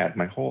dad,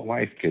 my whole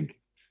life, could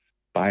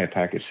buy a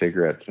pack of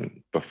cigarettes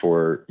and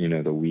before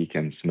the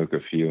weekend, smoke a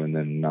few, and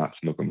then not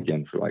smoke them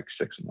again for like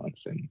 6 months.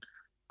 And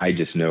I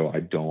just know I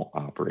don't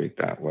operate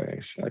that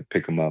way. So I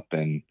pick them up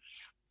and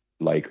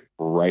like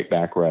right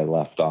back where I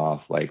left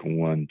off, like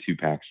 1-2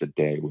 packs a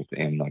day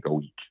within like a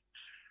week.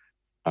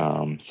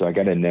 So I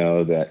got to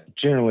know that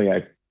generally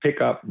I pick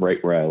up right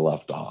where I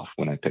left off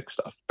when I pick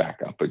stuff back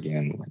up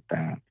again like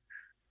that.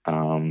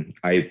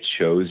 I've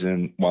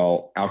chosen,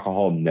 well,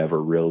 alcohol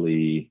never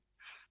really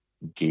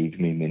gave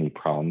me many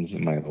problems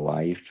in my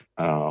life.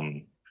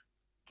 And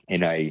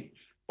I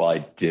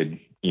did,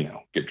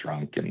 get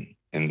drunk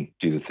and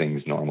do the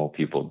things normal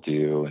people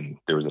do. And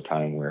there was a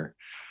time where,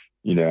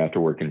 after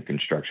working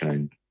construction,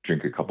 I'd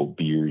drink a couple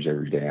beers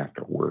every day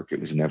after work.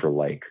 It was never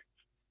like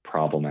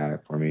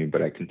problematic for me,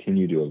 but I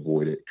continue to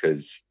avoid it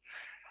because,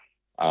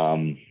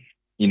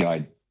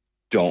 I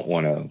don't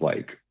want to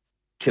like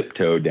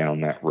tiptoe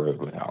down that road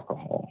with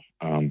alcohol,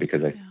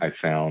 because I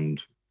found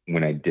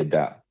when I did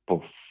that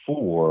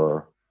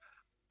before,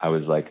 I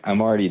was like,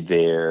 I'm already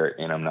there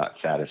and I'm not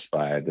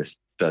satisfied. This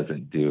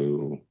doesn't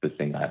do the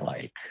thing I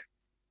like.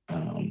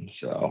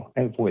 So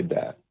I avoid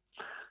that.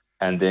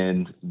 And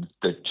then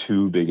the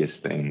two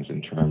biggest things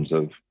in terms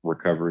of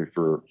recovery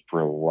for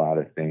a lot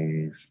of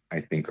things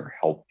I think are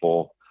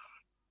helpful,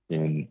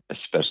 and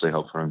especially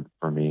helpful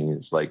for me,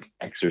 is like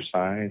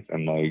exercise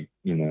and like,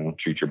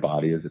 treat your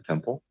body as a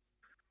temple.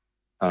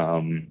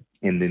 And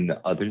then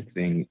the other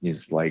thing is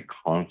like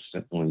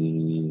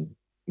constantly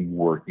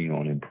working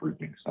on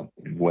improving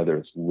something, whether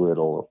it's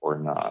little or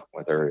not,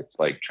 whether it's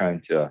like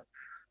trying to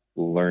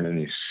learn a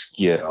new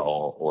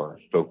skill or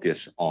focus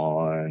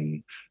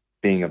on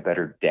being a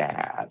better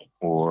dad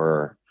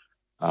or,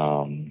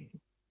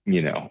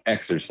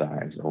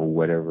 exercise or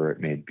whatever it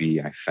may be.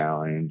 I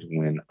found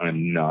when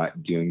I'm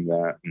not doing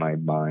that, my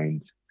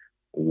mind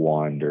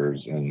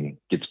wanders and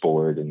gets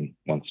bored and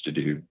wants to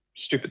do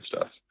stupid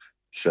stuff.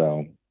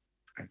 So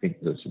I think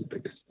those are the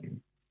biggest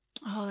things.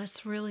 Oh,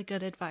 that's really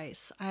good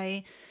advice.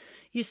 I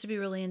used to be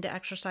really into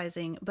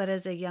exercising, but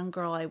as a young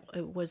girl,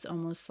 it was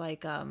almost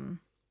like an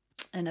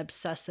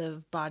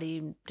obsessive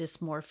body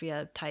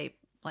dysmorphia type.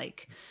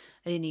 Like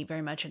I didn't eat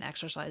very much and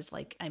exercise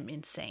like I'm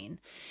insane.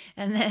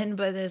 And then,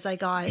 but as I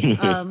got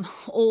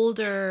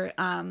older,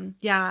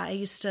 I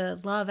used to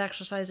love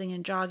exercising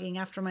and jogging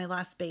after my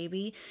last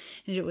baby.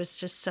 And it was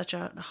just such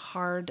a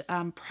hard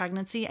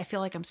pregnancy. I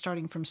feel like I'm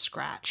starting from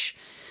scratch.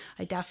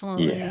 I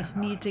definitely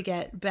need to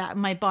get back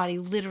my body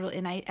literally,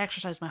 and I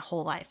exercise my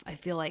whole life. I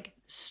feel like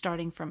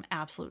starting from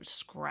absolute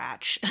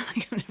scratch.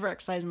 Like I've never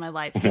exercised in my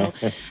life. So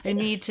I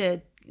need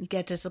to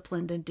get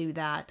disciplined and do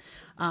that.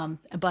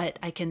 But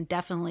I can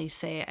definitely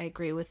say I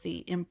agree with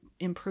the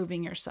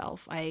improving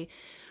yourself. I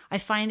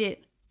find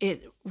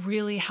it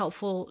really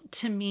helpful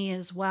to me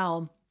as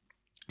well.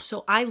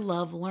 So I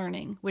love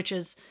learning, which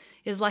is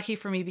lucky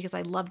for me because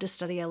I love to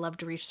study, I love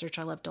to research,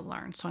 I love to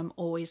learn. So I'm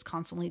always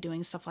constantly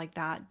doing stuff like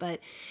that. But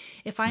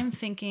if I'm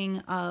thinking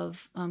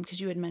of, because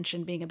you had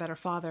mentioned being a better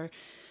father.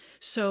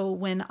 So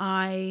when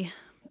I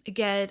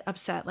get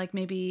upset, like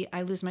maybe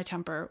I lose my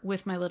temper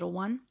with my little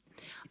one,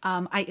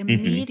 I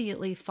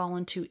immediately fall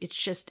into,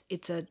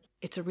 it's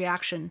a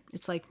reaction.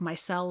 It's like my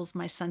cells,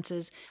 my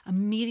senses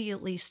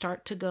immediately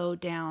start to go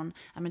down.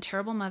 I'm a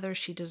terrible mother.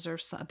 She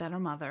deserves a better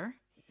mother.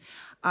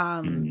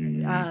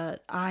 I'm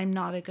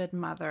not a good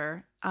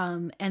mother.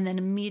 And then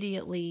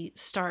immediately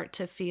start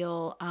to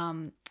feel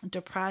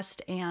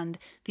depressed and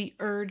the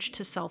urge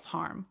to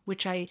self-harm,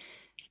 which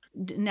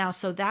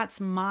so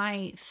that's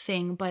my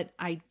thing, but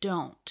I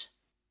don't,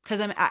 because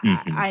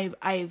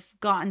I've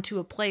gotten to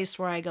a place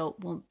where I go,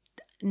 well,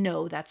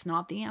 no, that's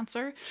not the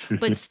answer,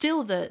 but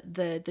still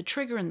the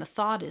trigger and the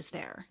thought is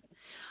there.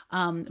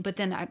 But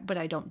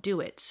I don't do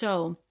it.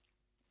 So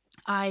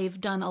I've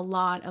done a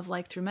lot of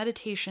like through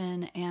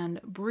meditation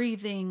and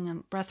breathing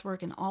and breath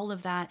work and all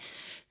of that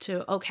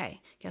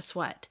okay, guess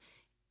what?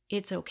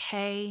 It's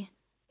okay.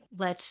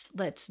 Let's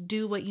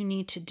do what you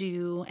need to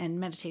do. And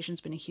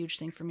meditation's been a huge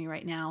thing for me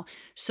right now,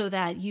 so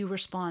that you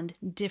respond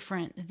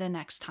different the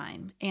next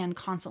time, and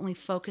constantly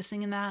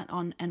focusing in that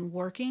on and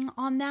working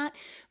on that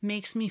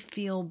makes me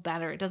feel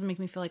better. It doesn't make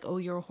me feel like, oh,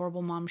 you're a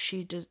horrible mom.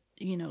 She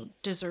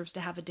deserves to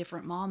have a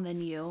different mom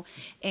than you.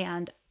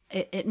 And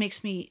it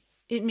makes me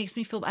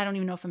feel, I don't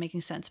even know if I'm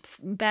making sense,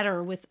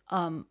 better with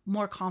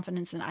more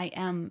confidence than I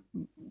am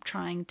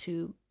trying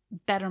to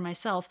better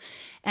myself.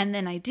 And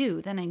then I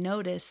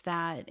notice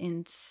that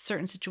in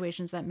certain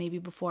situations that maybe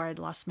before I'd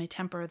lost my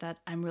temper, that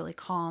I'm really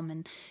calm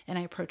and I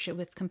approach it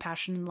with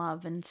compassion and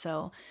love. And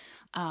so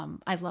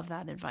I love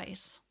that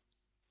advice.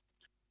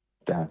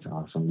 That's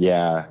awesome.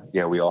 Yeah.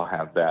 Yeah. We all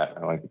have that.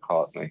 I like to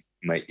call it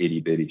my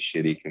itty bitty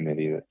shitty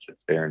committee that sits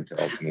there and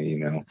tells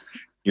me,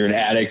 you're an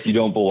addict. You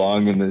don't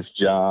belong in this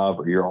job,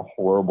 or you're a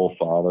horrible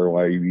father.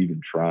 Why are you even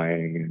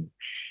trying?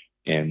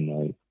 And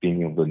like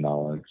being able to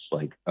acknowledge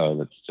like, oh,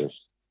 that's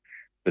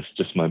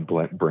just my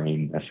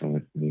brain messing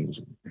with me is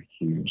a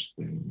huge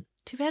thing.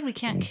 Too bad we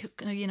can't,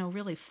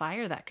 really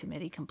fire that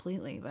committee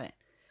completely, but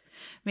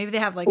maybe they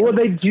have like. Well,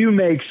 they do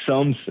make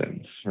some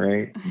sense,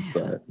 right?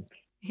 But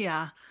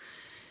yeah.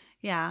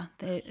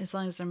 As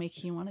long as they're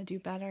making you want to do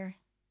better,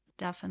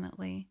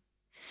 definitely.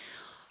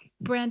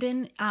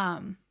 Brandon,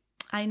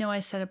 I know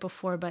I said it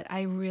before, but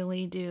I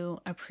really do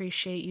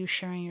appreciate you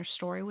sharing your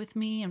story with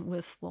me and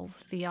with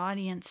the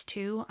audience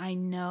too. I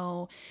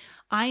know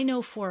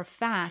for a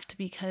fact,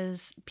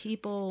 because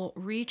people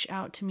reach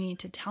out to me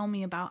to tell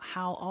me about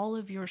how all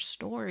of your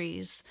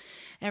stories,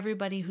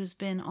 everybody who's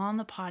been on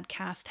the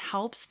podcast,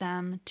 helps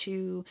them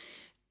to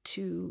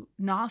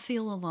not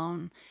feel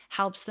alone,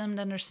 helps them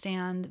to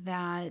understand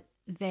that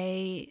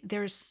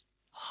there's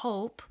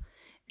hope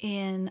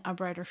in a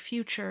brighter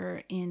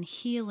future, in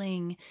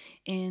healing,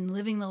 in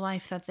living the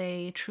life that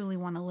they truly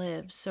want to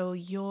live. So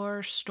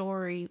your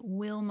story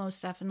will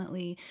most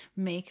definitely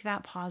make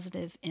that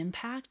positive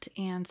impact.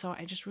 And so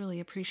I just really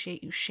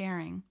appreciate you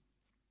sharing.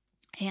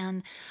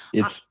 And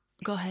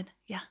go ahead.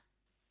 Yeah.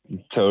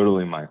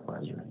 Totally my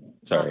pleasure.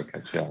 Sorry,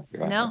 cut you off.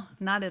 No,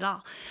 not at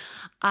all.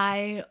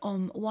 I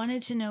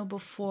wanted to know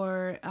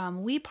before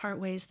we part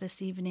ways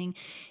this evening,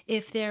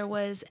 if there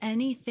was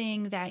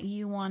anything that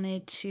you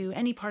wanted to,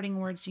 any parting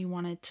words you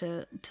wanted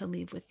to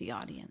leave with the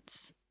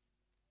audience.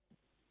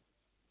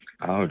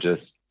 Oh,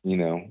 just,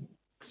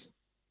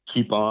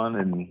 keep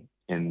on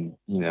and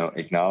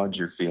acknowledge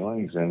your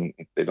feelings. And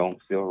if they don't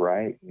feel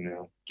right,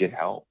 get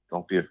help.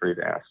 Don't be afraid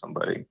to ask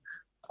somebody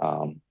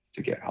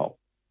to get help.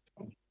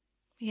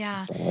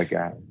 Yeah. Something like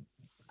that.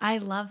 I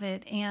love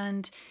it.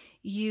 And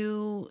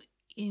you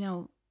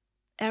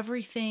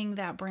everything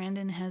that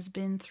Brandon has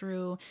been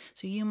through.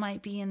 So you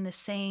might be in the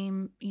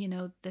same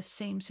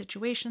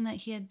situation that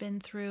he had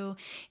been through.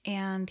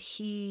 And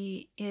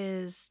he's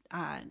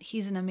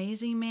an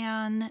amazing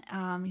man.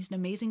 He's an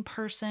amazing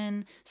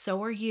person.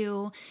 So are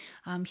you.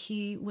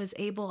 He was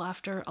able,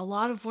 after a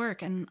lot of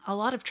work and a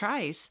lot of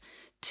tries,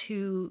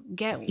 to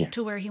get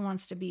to where he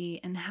wants to be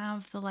and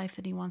have the life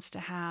that he wants to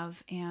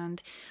have.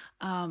 And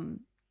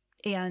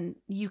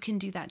you can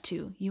do that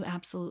too. You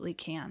absolutely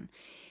can.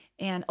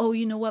 And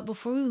you know what?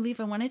 Before we leave,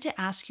 I wanted to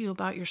ask you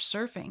about your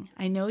surfing.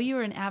 I know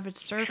you're an avid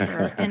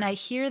surfer, and I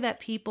hear that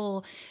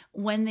people,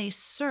 when they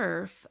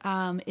surf,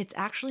 it's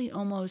actually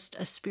almost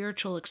a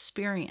spiritual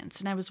experience.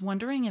 And I was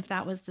wondering if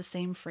that was the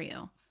same for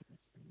you.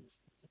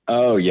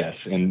 Oh, yes.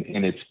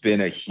 And it's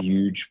been a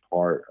huge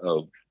part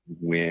of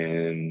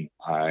when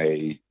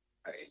it's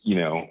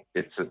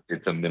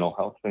a mental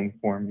health thing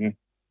for me.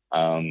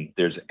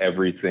 There's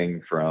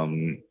everything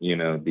from,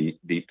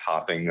 the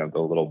popping of the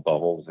little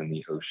bubbles in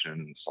the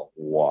ocean and salt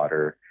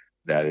water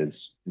that is,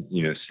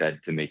 said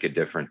to make a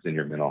difference in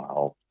your mental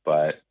health.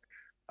 But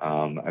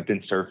I've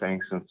been surfing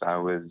since I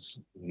was,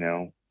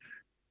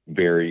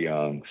 very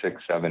young,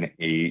 6, 7,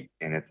 8,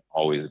 and it's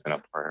always been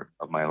a part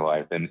of my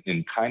life and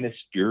kind of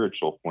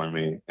spiritual for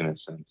me in a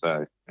sense.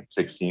 At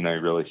 16, I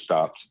really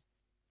stopped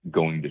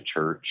going to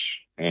church,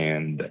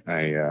 and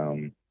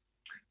I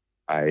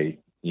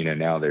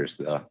now there's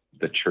the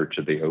Church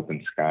of the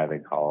Open Sky, they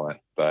call it,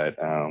 but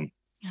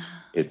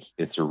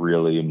it's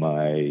really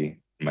my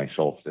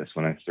solstice.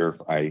 When I surf,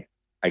 I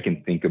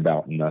can think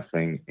about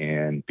nothing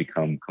and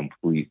become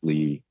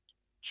completely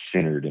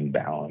centered and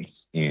balanced,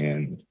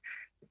 and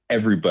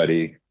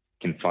everybody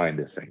can find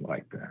a thing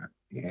like that,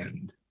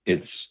 and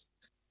it's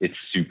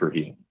super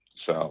healing.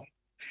 So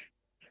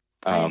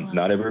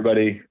not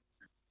everybody.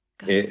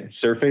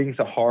 Surfing's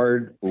a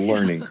hard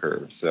learning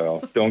curve,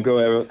 so don't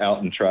go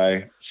out and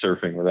try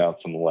surfing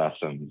without some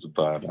lessons,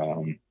 but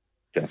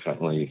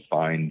definitely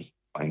find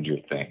your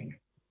thing.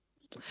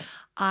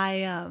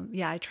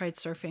 I tried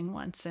surfing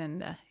once,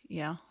 and that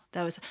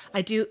was,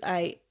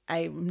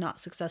 I'm not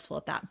successful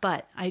at that,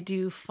 but I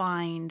do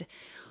find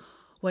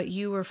what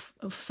you were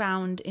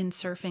found in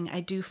surfing.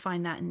 I do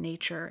find that in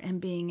nature,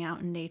 and being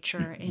out in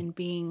nature, and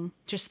being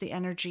just the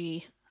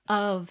energy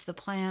of the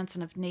plants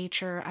and of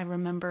nature. I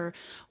remember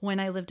when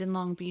I lived in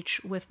Long Beach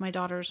with my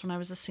daughters, when I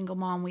was a single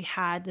mom, we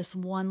had this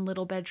one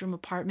little bedroom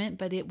apartment,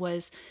 but it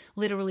was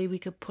literally, we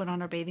could put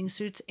on our bathing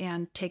suits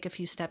and take a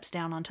few steps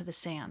down onto the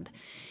sand.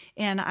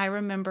 And I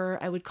remember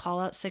I would call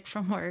out sick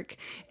from work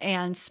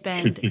and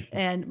spend,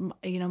 and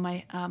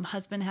my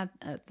husband had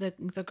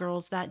the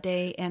girls that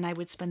day, and I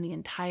would spend the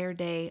entire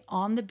day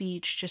on the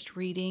beach just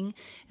reading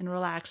and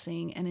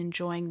relaxing and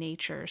enjoying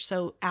nature.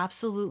 So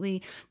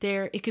absolutely,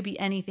 it could be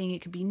anything.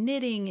 It could be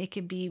knitting. It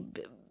could be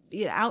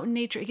out in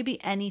nature. It could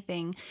be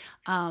anything.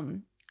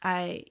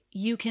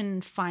 You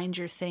can find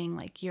your thing,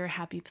 like your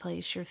happy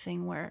place, your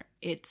thing where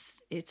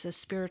it's a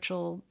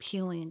spiritual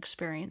healing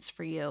experience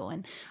for you.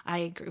 And I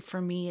agree.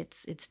 For me,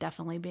 it's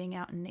definitely being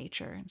out in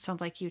nature. It sounds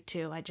like you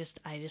too. I just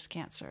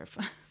can't surf.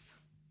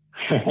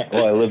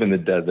 Well, I live in the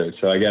desert,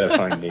 so I got to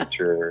find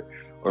nature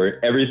or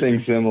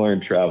everything similar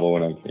in travel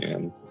when I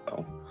can.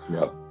 So,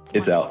 yep,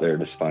 it's out there.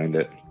 Just find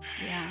it.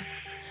 Yeah.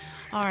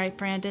 All right,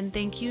 Brandon,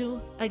 thank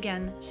you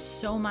again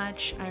so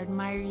much. I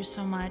admire you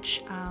so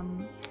much.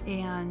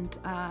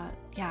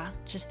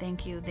 Just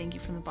thank you. Thank you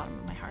from the bottom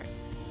of my heart.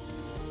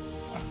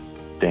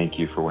 Thank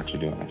you for what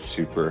you're doing. I'm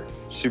super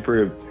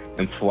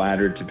am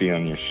flattered to be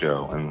on your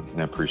show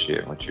and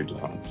appreciate what you're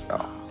doing.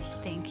 So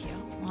thank you.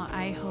 Well,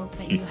 I hope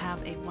that you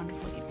have a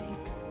wonderful evening.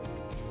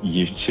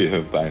 You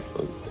too. Bye,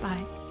 folks.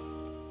 Bye.